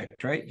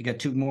project, right? You got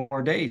 2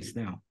 more days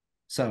now.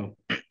 So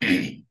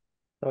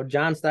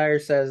John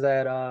Steyer says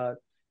that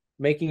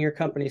making your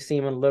company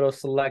seem a little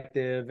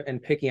selective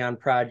and picky on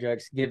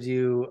projects gives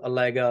you a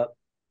leg up.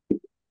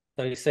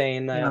 So he's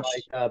saying that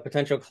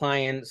potential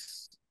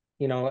clients,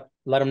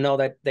 let them know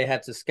that they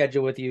have to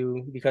schedule with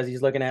you, because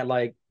he's looking at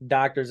like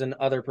doctors and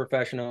other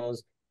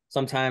professionals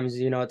sometimes,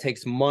 you know, it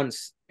takes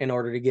months in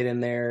order to get in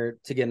there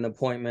to get an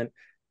appointment.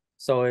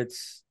 So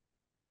it's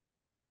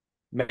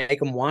make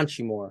them want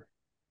you more.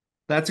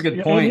 That's a good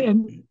Yeah, point.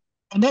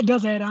 and that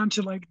does add on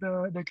to like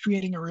the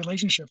creating a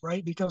relationship,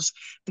 right? Because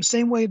the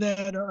same way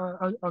that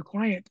a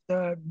client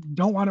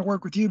don't want to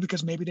work with you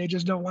because maybe they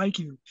just don't like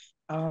you,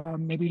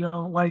 maybe they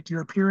don't like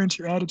your appearance,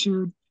 your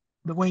attitude,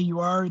 the way you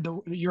are,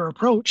 your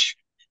approach.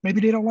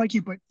 Maybe they don't like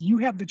you, but you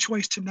have the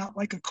choice to not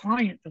like a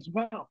client as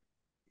well.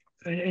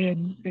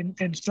 And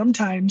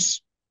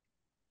sometimes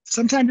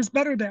it's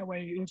better that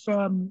way.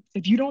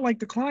 If you don't like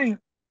the client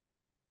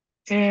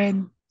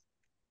and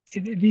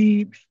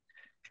the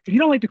if you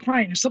don't like the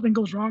client and something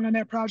goes wrong on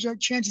that project,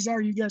 chances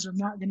are you guys are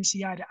not going to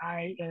see eye to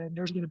eye, and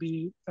there's going to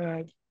be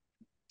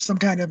some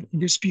kind of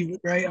dispute,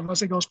 right?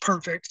 Unless it goes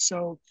perfect.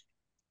 So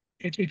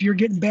if you're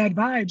getting bad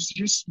vibes,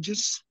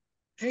 just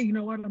hey, you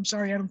know what? I'm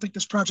sorry, I don't think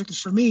this project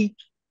is for me,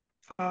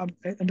 and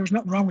there's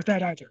nothing wrong with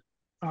that either.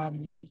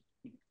 Um,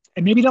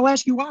 and maybe they'll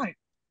ask you why.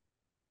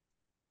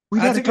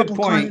 We've had That's a a good couple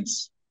point.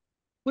 clients.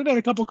 We've had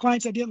a couple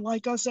clients that didn't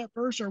like us at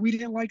first, or we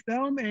didn't like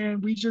them,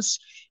 and we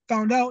just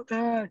found out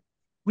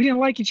we didn't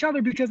like each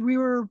other because we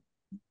were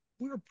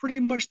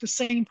pretty much the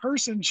same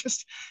person,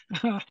 just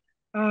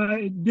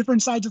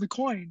different sides of the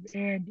coin.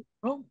 And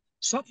well,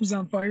 something's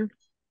on fire.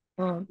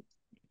 Uh,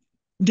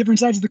 different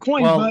sides of the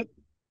coin, but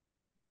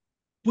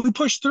Well, we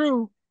pushed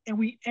through, and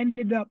we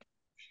ended up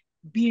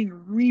being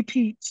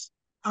repeats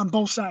on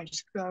both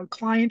sides,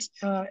 clients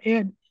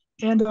and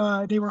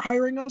they were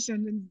hiring us,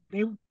 and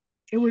they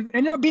it was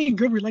ended up being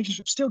good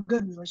relationships, still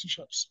good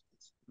relationships.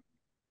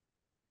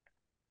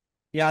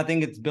 yeah, I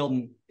think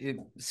it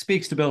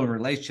speaks to building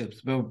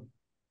relationships, but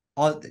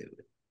all,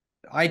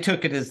 I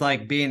took it as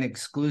like being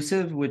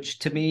exclusive, which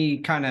to me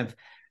kind of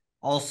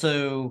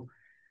also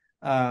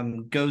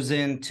goes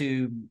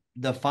into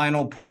the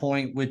final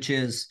point, which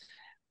is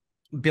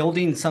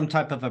building some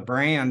type of a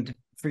brand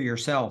for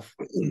yourself.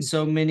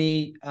 So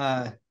many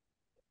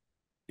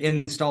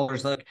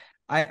installers, look,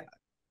 I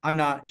I'm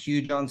not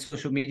huge on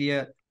social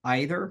media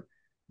either,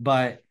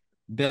 but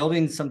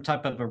building some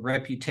type of a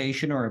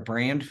reputation or a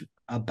brand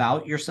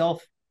about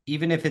yourself,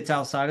 even if it's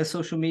outside of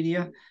social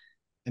media.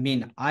 I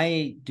mean,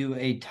 I do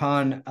a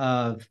ton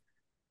of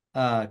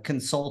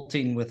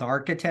consulting with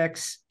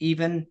architects,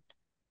 even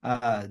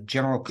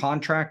general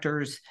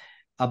contractors,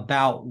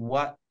 about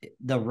what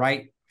the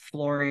right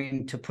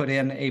flooring to put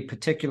in a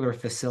particular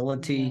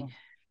facility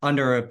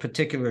under a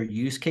particular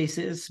use case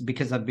is,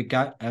 because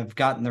I've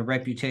gotten the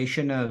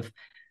reputation of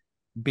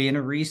being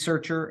a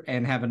researcher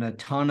and having a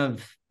ton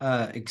of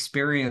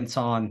experience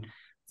on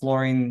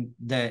flooring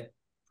that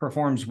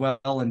performs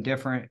well in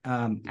different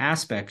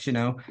aspects.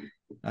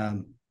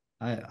 Um,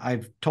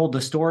 I've told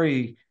the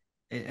story,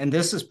 and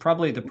this is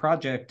probably the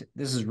project.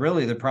 This is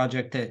really the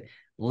project that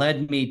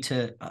led me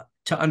to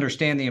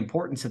understand the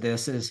importance of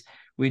this. Is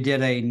we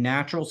did a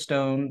natural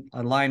stone,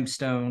 a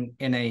limestone,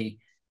 in a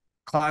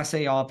Class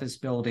A office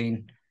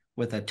building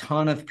with a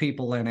ton of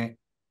people in it,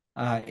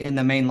 in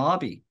the main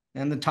lobby,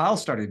 and the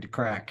tiles started to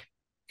crack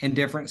in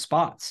different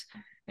spots,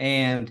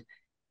 and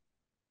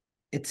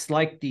it's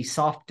like the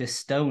softest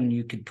stone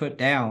you could put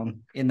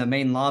down in the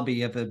main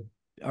lobby of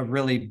a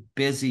really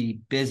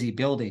busy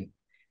building.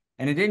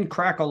 And it didn't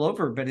crack all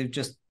over, but it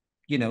just,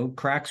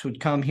 cracks would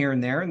come here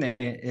and there, and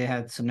it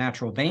had some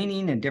natural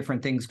veining and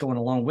different things going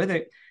along with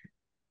it.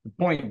 The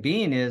point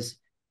being is,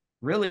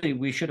 really,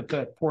 we should have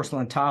put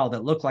porcelain tile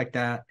that looked like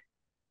that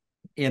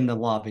in the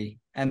lobby,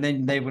 and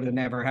then they would have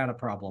never had a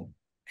problem.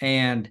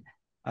 And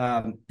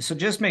so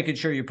just making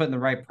sure you're putting the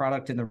right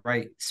product in the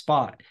right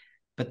spot.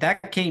 But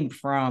that came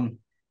from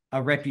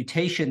a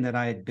reputation that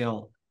I had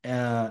built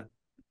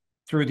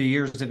through the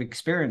years of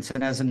experience.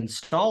 And as an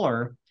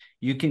installer,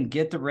 you can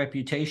get the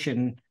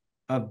reputation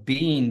of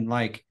being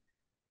like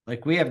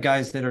we have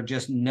guys that are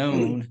just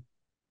known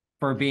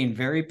for being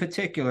very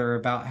particular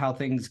about how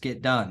things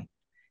get done,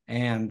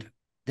 and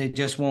they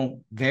just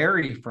won't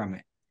vary from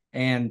it.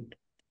 And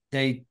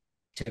they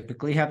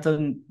typically have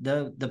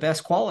the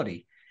best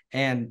quality.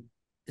 And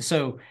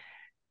so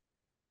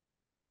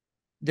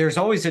there's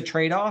always a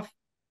trade-off.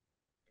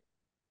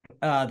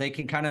 They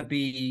can kind of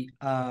be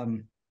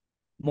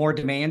more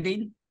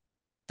demanding,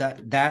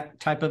 that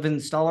type of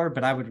installer,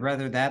 but I would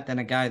rather that than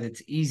a guy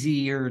that's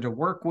easier to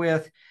work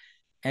with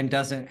and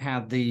doesn't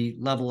have the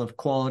level of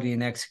quality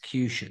and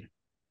execution.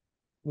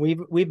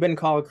 We've been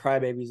called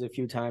crybabies a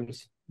few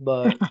times,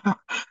 but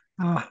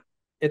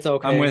it's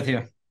okay. I'm with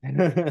you.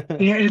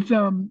 Yeah,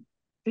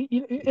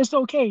 it's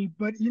okay,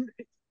 but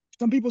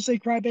some people say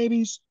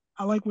crybabies.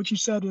 I like what you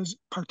said is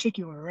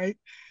particular, right?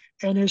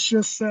 And it's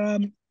just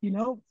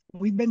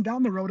we've been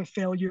down the road of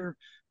failure,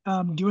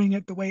 doing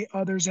it the way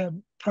others have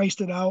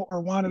priced it out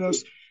or wanted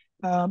us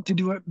to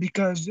do it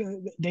because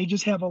they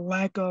just have a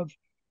lack of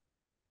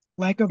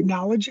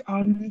knowledge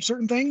on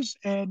certain things,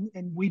 and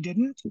we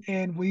didn't,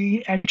 and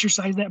we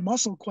exercise that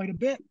muscle quite a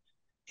bit.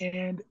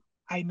 And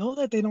I know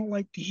that they don't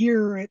like to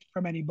hear it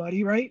from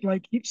anybody, right?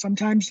 Like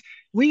sometimes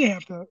we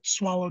have to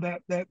swallow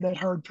that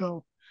hard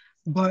pill,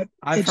 but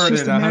I've it's heard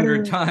just it a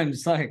 100 matter.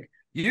 times. Like,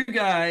 you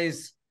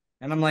guys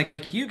And I'm like,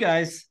 you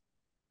guys,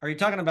 are you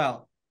talking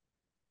about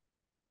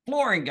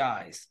flooring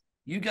guys?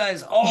 You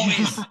guys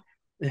always,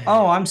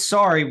 oh, I'm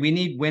sorry. We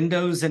need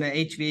windows and an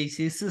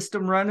HVAC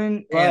system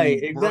running.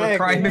 Right, And we're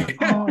exactly. primary.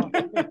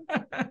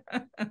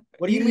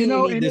 What do you mean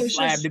you need this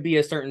slab to be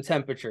a certain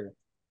temperature?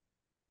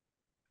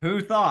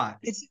 Who thought?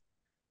 It's,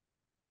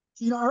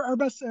 our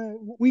best,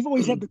 we've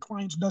always had the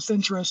client's best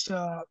interest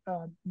on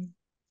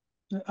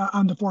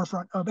the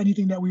forefront of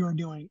anything that we were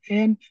doing.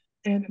 And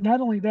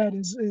not only that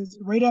is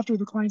right after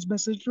the client's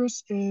best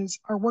interest is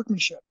our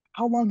workmanship.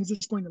 How long is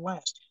this going to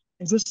last?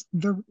 Is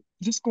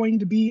this going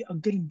to be a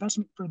good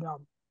investment for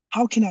them?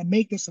 How can I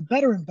make this a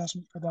better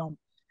investment for them?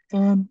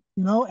 And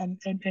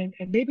and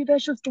maybe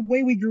that's just the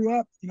way we grew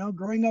up,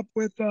 growing up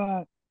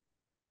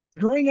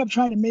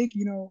trying to make,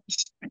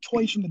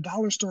 toys from the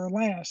dollar store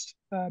last,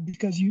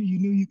 because you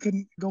knew you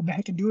couldn't go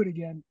back and do it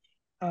again,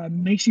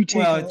 makes you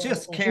take it's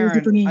just a whole caring.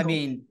 different angle. I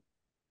mean,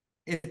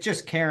 it's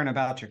just caring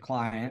about your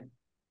client,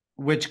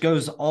 which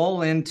goes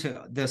all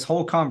into this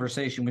whole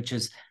conversation, which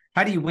is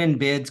how do you win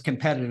bids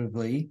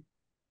competitively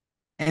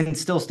and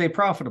still stay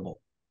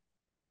profitable?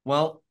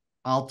 Well,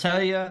 I'll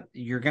tell you,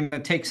 you're going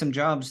to take some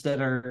jobs that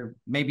are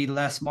maybe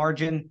less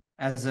margin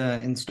as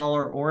an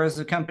installer or as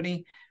a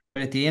company.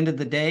 But at the end of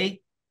the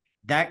day,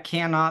 that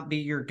cannot be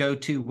your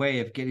go-to way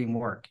of getting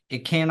work. It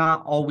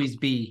cannot always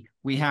be,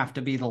 we have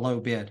to be the low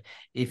bid.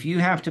 If you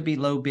have to be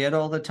low bid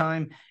all the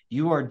time,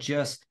 you are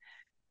just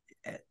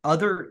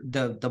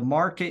the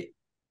market,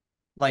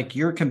 like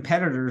your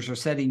competitors are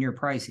setting your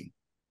pricing.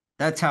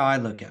 That's how I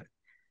look at it.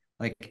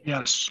 Like,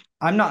 yes,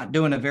 I'm not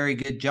doing a very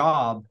good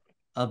job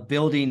of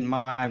building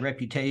my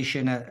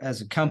reputation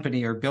as a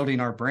company or building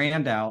our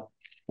brand out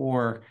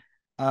or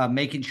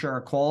making sure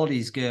our quality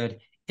is good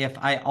if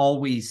I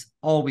always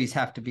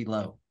have to be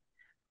low.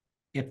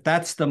 If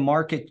that's the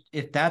market,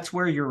 if that's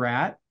where you're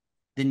at,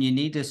 then you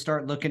need to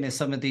start looking at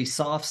some of these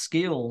soft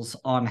skills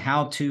on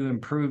how to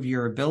improve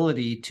your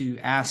ability to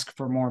ask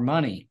for more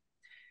money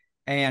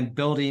and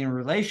building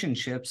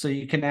relationships so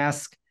you can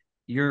ask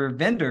your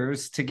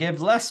vendors to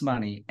give less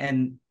money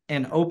and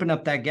open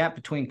up that gap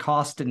between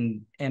cost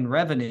and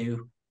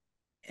revenue,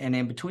 and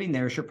in between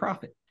there's your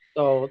profit.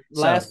 I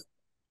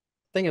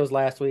think it was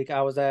last week,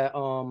 I was at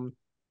an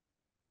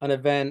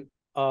event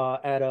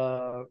at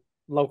a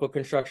local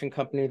construction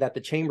company that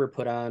the chamber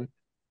put on,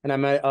 and I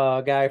met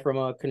a guy from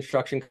a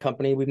construction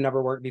company we've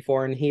never worked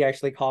before, and he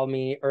actually called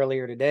me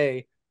earlier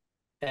today,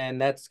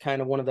 and that's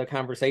kind of one of the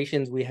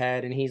conversations we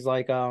had. And he's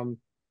like,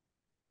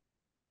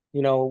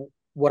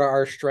 what are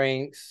our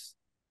strengths,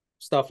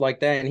 stuff like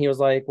that. And he was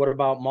like, what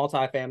about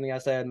multifamily? I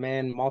said,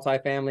 man,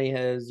 multifamily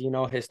has,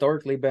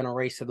 historically been a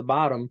race to the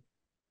bottom.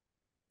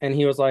 And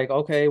he was like,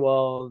 okay,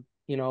 well,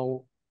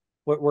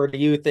 where do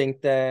you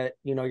think that,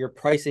 your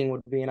pricing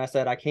would be? And I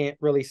said, I can't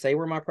really say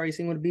where my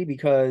pricing would be,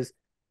 because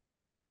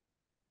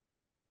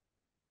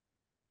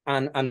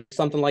on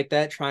something like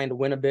that, trying to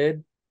win a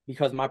bid,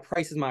 because my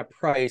price is my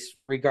price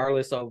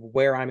regardless of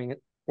where I'm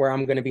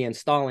going to be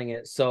installing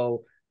it.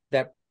 So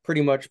that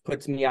pretty much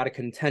puts me out of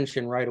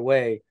contention right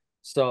away.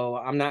 So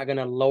I'm not going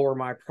to lower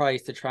my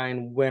price to try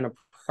and win a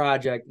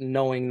project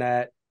knowing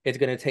that it's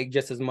going to take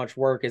just as much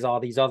work as all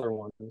these other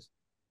ones.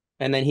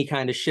 And then he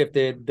kind of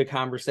shifted the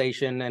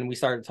conversation, and we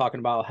started talking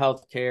about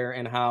healthcare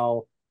and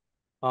how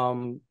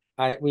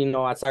I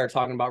started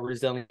talking about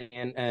resilient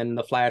and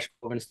the flash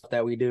code and stuff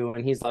that we do.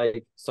 And he's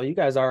like, so you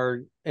guys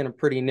are in a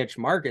pretty niche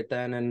market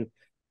then. And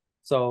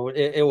so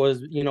it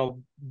was,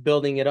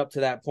 building it up to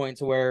that point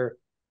to where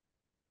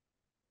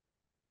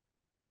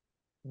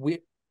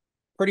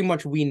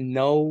we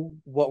know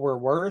what we're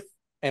worth,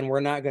 and we're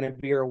not going to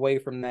veer away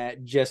from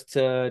that just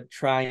to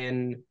try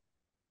and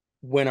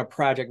win a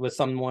project with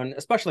someone,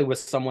 especially with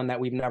someone that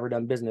we've never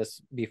done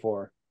business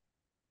before.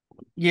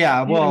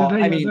 Yeah, well,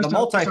 I mean, that's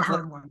a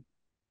hard one.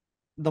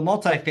 The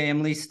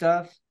multifamily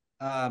stuff,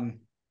 when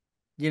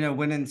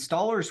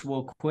installers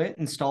will quit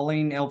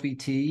installing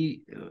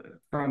LVT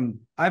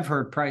I've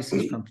heard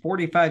prices from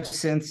 45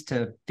 cents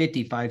to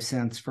 55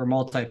 cents for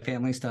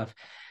multifamily stuff.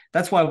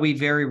 That's why we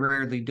very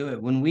rarely do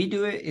it. When we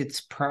do it,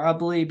 it's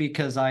probably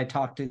because I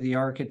talked to the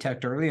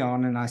architect early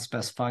on and I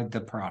specified the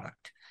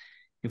product.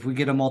 If we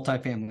get a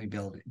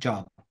multifamily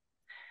job.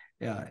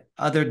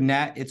 Other than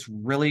that,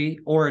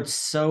 it's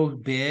so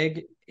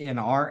big in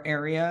our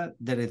area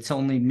that it's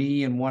only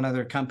me and one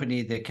other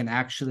company that can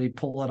actually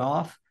pull it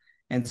off.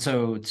 And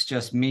so it's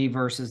just me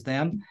versus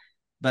them.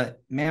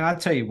 But man, I'll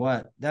tell you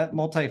what, that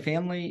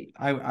multifamily,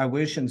 I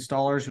wish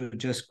installers would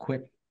just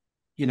quit,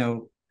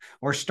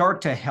 or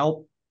start to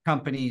help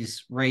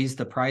companies raise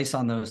the price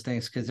on those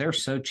things, because they're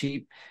so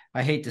cheap.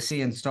 I hate to see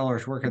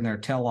installers working their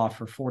tail off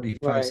for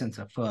 45 cents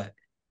a foot.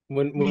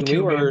 When we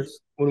were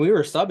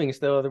subbing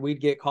still, we'd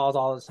get calls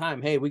all the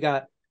time. Hey, we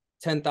got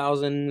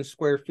 10,000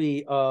 square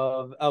feet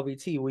of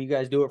LVT. Will you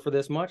guys do it for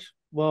this much?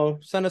 Well,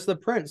 send us the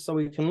prints so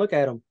we can look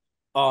at them.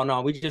 Oh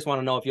no, we just want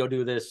to know if you'll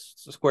do this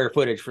square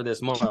footage for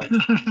this much.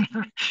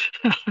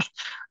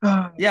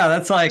 Yeah,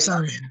 that's like,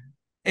 sorry.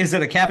 Is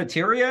it a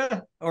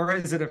cafeteria or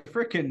is it a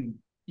freaking,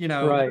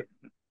 right?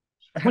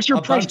 What's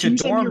your price? Can you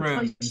send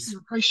me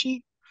your price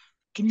sheet?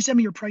 Can you send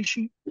me your price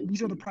sheet?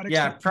 These are the products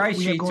Yeah, that price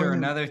we have sheets are going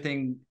in. another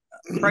thing.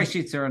 Price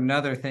sheets are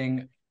another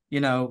thing.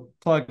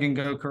 Plug and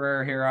Go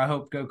Carrera here. I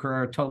hope Go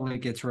Carrera totally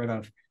gets rid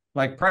of.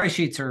 Like, price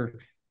sheets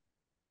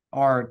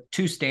are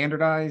too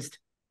standardized,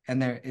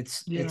 and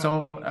it's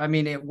all. I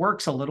mean, it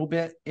works a little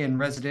bit in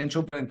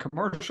residential, but in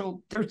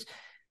commercial, there's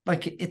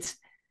like it's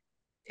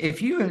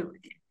if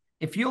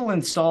you'll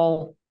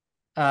install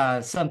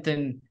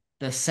something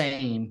the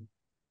same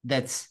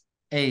that's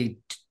a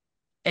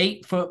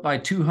 8 foot by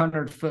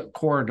 200 foot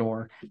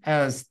corridor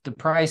as the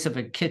price of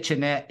a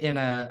kitchenette in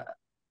a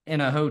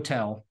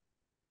hotel,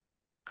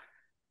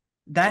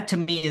 that to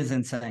me is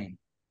insane.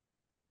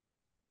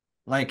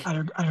 Like,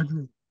 I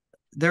agree.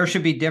 there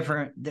should be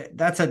different.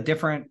 That's a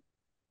different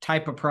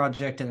type of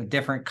project and a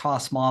different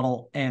cost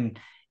model. And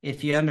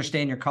if you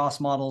understand your cost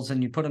models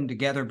and you put them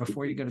together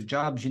before you go to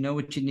jobs, you know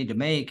what you need to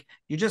make.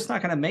 You're just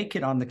not going to make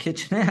it on the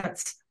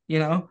kitchenettes,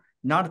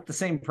 not at the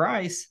same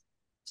price.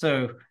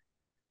 So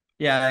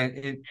yeah,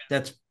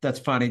 that's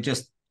funny.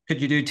 Just,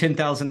 could you do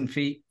 10,000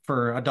 feet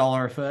for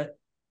 $1 a foot?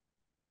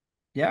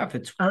 Yeah, if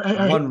it's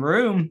one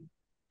room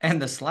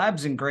and the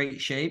slab's in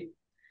great shape,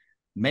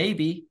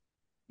 maybe,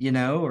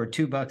 or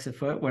 $2 a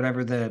foot,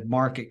 whatever the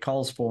market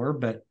calls for.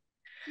 But,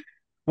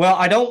 well,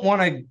 I don't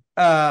want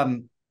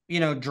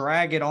to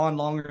drag it on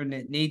longer than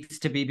it needs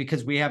to be,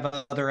 because we have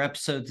other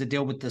episodes that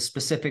deal with the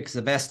specifics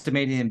of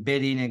estimating and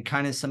bidding and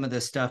kind of some of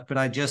this stuff. But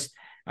I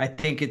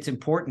think it's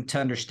important to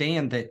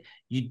understand that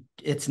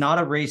it's not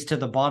a race to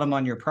the bottom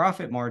on your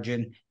profit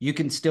margin. You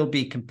can still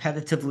be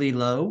competitively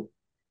low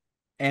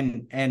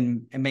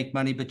and make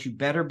money, but you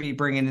better be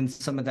bringing in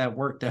some of that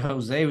work that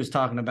Jose was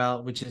talking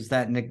about, which is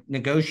that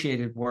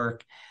negotiated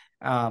work.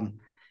 And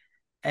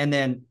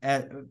then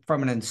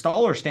from an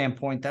installer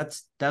standpoint,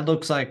 that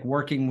looks like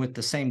working with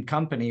the same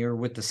company or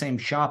with the same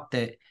shop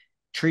that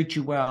treats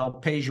you well,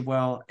 pays you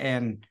well,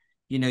 and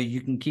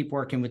you can keep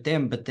working with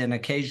them. But then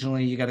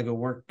occasionally you got to go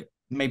work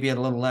maybe at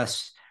a little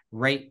less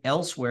rate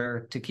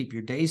elsewhere to keep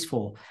your days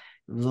full.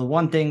 The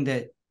one thing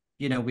that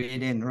we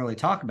didn't really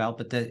talk about,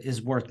 but that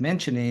is worth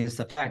mentioning, is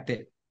the fact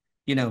that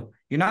you're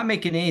not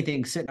making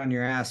anything sitting on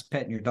your ass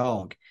petting your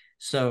dog.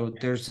 So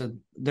there's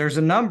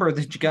a number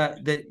that you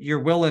got that you're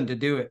willing to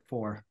do it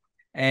for.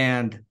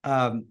 And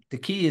the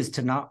key is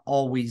to not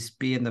always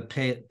be in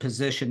the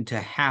position to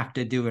have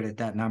to do it at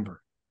that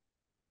number.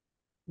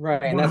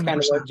 Right. And 100%. That's kind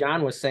of what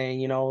John was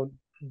saying,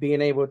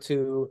 being able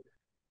to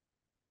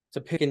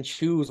pick and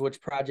choose which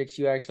projects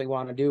you actually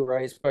want to do,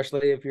 right?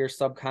 Especially if you're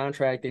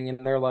subcontracting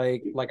and they're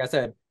like I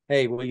said,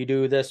 hey, will you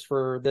do this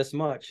for this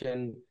much?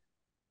 And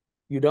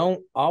you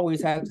don't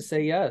always have to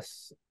say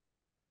yes.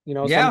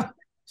 Yeah.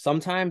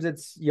 Sometimes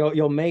it's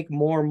you'll make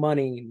more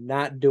money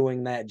not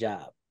doing that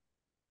job.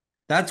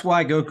 That's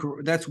why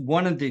that's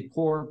one of the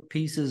core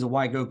pieces of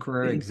why Go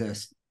Carrera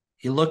exists.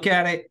 You look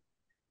at it,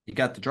 you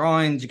got the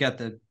drawings, you got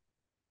the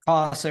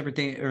costs,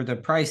 everything, or the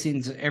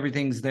pricings,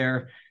 everything's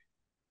there.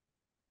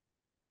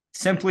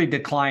 Simply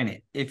decline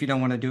it if you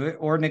don't want to do it,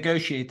 or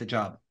negotiate the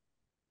job.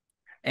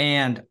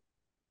 And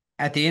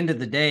at the end of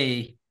the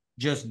day,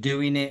 just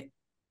doing it,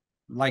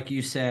 like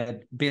you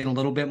said, being a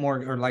little bit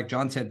more, or like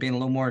John said, being a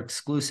little more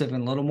exclusive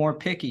and a little more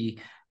picky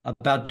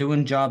about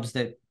doing jobs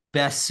that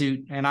best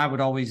suit. And I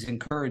would always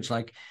encourage,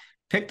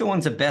 pick the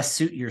ones that best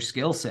suit your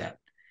skill set,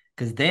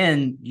 because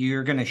then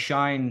you're going to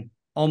shine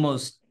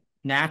almost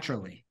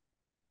naturally.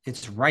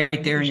 It's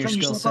right there in your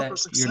skill set.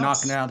 You're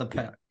knocking it out of the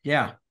pet.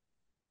 Yeah.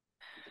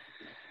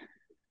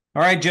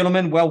 All right,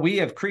 gentlemen. Well, we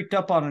have creeped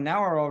up on an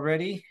hour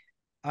already.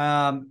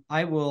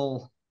 I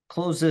will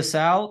close this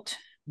out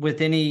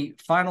with any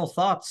final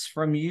thoughts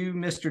from you,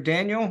 Mr.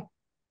 Daniel.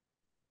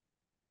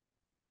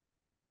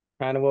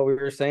 Kind of what we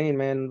were saying,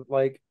 man.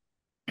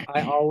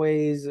 I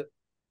always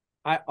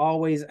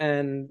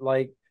end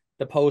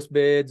the post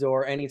bids,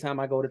 or anytime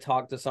I go to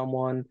talk to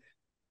someone,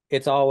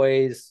 it's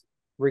always,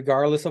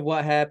 regardless of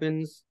what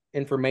happens,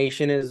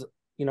 information is,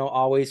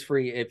 always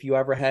free. If you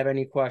ever have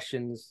any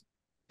questions,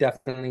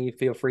 definitely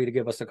feel free to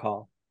give us a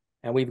call.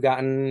 And we've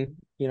gotten,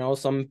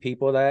 some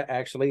people that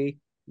actually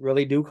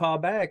really do call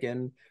back,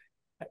 and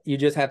you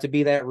just have to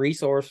be that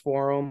resource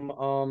for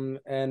them.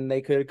 And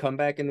they could come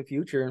back in the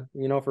future,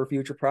 for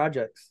future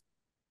projects.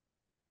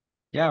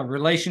 Yeah.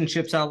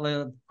 Relationships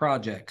outlive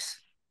projects.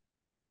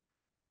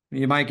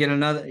 You might get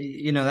another,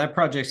 that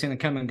project's going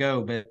to come and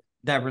go, but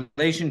that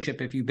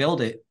relationship, if you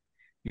build it,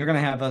 you're going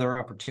to have other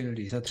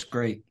opportunities. That's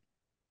great.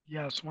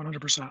 Yes,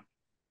 100%.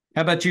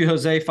 How about you,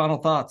 Jose? Final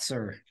thoughts,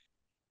 sir?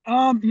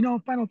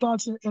 Final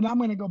thoughts, and I'm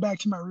going to go back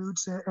to my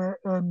roots,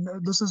 and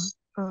this is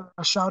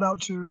a shout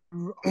out to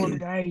all the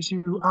guys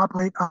who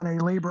operate on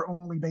a labor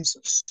only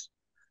basis.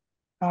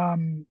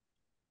 Do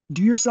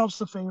yourselves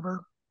a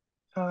favor.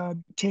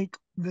 Take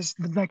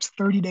the next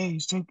 30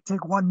 days.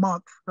 Take 1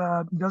 month.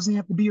 It doesn't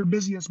have to be your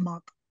busiest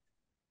month,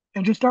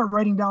 and just start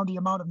writing down the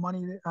amount of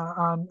money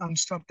on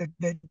stuff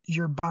that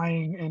you're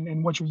buying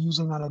and what you're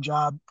using on a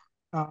job.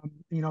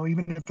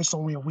 Even if it's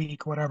only a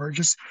week, whatever.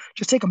 Just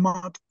take a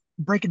month,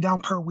 break it down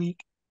per week,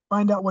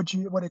 find out what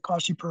it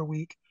costs you per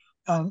week,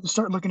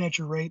 start looking at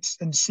your rates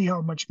and see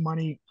how much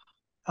money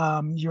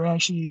you're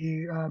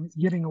actually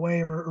giving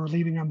away or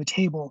leaving on the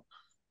table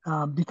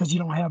because you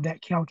don't have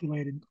that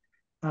calculated.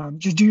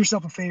 Just do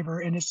yourself a favor,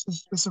 and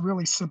it's a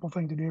really simple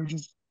thing to do.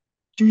 Just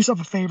do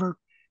yourself a favor,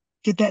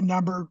 get that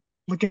number,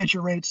 look at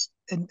your rates,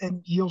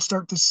 and you'll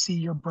start to see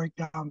your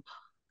breakdown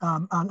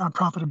on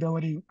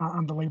profitability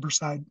on the labor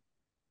side.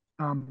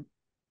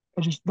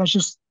 That's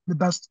just the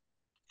best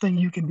thing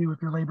you can do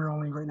if you're labor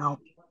only right now.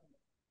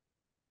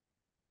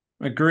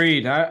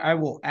 Agreed. I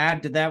will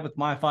add to that with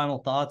my final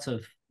thoughts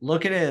of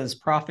look at it as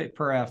profit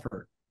per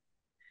effort,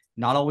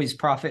 not always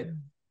profit.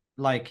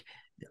 Like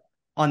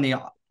on the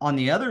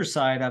other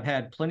side, I've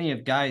had plenty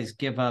of guys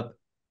give up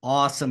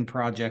awesome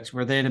projects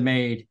where they'd have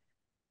made,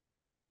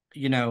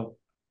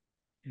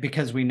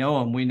 because we know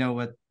them, we know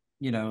what,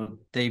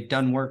 they've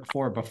done work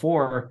for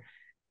before,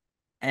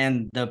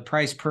 and the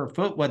price per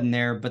foot wasn't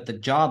there, but the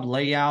job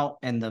layout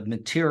and the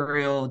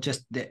material,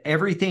 just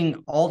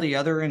everything, all the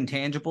other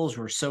intangibles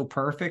were so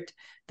perfect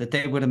that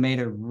they would have made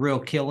a real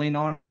killing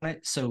on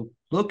it. So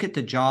look at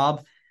the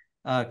job,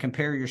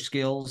 compare your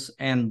skills,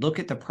 and look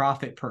at the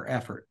profit per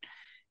effort.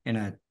 In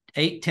a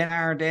 8-10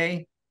 hour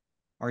day,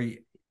 are you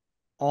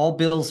all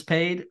bills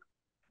paid?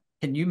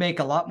 Can you make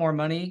a lot more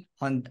money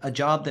on a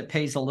job that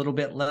pays a little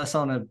bit less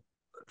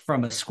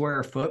from a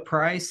square foot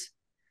price?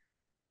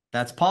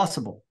 That's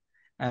possible.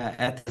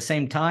 At the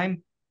same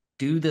time,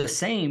 do the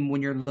same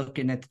when you're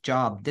looking at the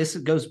job. This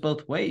goes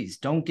both ways.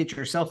 Don't get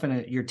yourself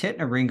your tit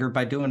in a ringer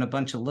by doing a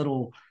bunch of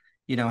little,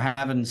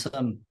 having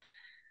some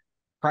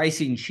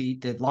pricing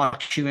sheet that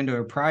locks you into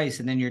a price,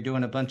 and then you're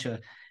doing a bunch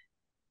of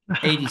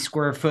 80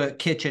 square foot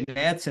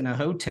kitchenettes in a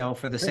hotel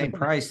for the same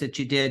price that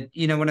you did.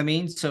 You know what I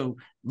mean? So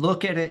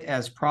look at it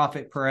as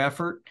profit per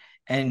effort.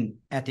 And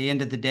at the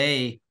end of the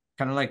day,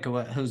 kind of like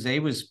what Jose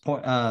was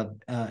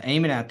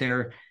aiming at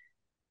there,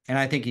 and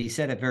I think he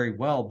said it very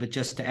well, but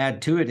just to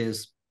add to it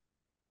is,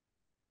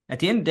 at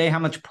the end of the day, how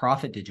much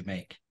profit did you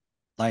make?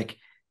 Like,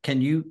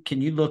 can you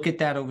look at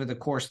that over the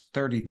course of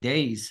 30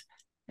 days?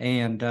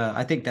 And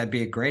I think that'd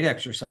be a great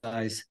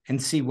exercise,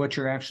 and see what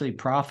you're actually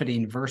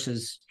profiting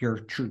versus your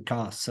true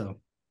costs. So,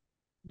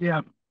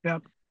 yeah. All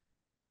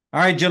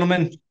right,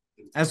 gentlemen.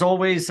 As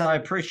always, I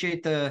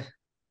appreciate the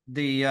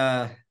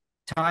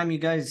time you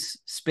guys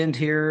spend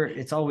here.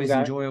 It's always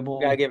enjoyable.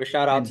 Gotta give a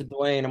shout out to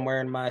Dwayne. I'm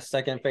wearing my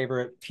second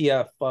favorite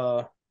PF.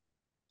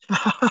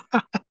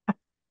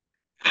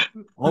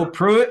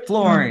 Pruitt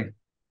flooring.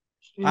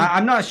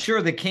 I'm not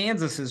sure the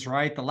Kansas is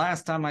right. The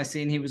last time I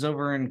seen, he was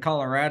over in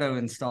Colorado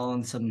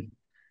installing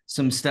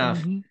some stuff.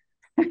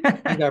 Mm-hmm.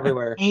 He's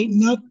everywhere. Ain't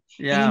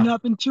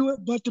nothing to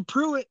it but to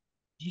Pruitt.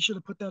 He should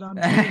have put that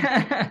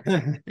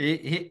on.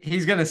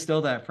 He's gonna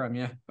steal that from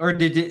you, or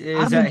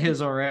is that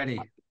his already?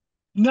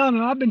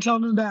 No, I've been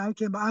telling him that.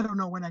 I don't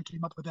know when I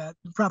came up with that.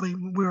 Probably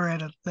we were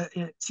at a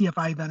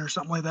CFI event or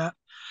something like that.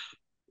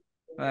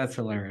 That's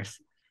hilarious.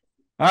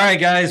 All right,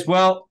 guys.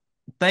 Well,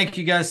 thank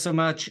you guys so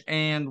much,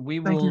 and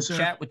we will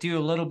chat with you a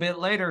little bit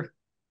later.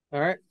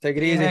 All right, take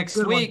it easy next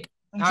week.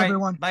 Thanks,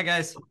 everyone. Bye,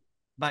 guys.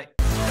 Bye.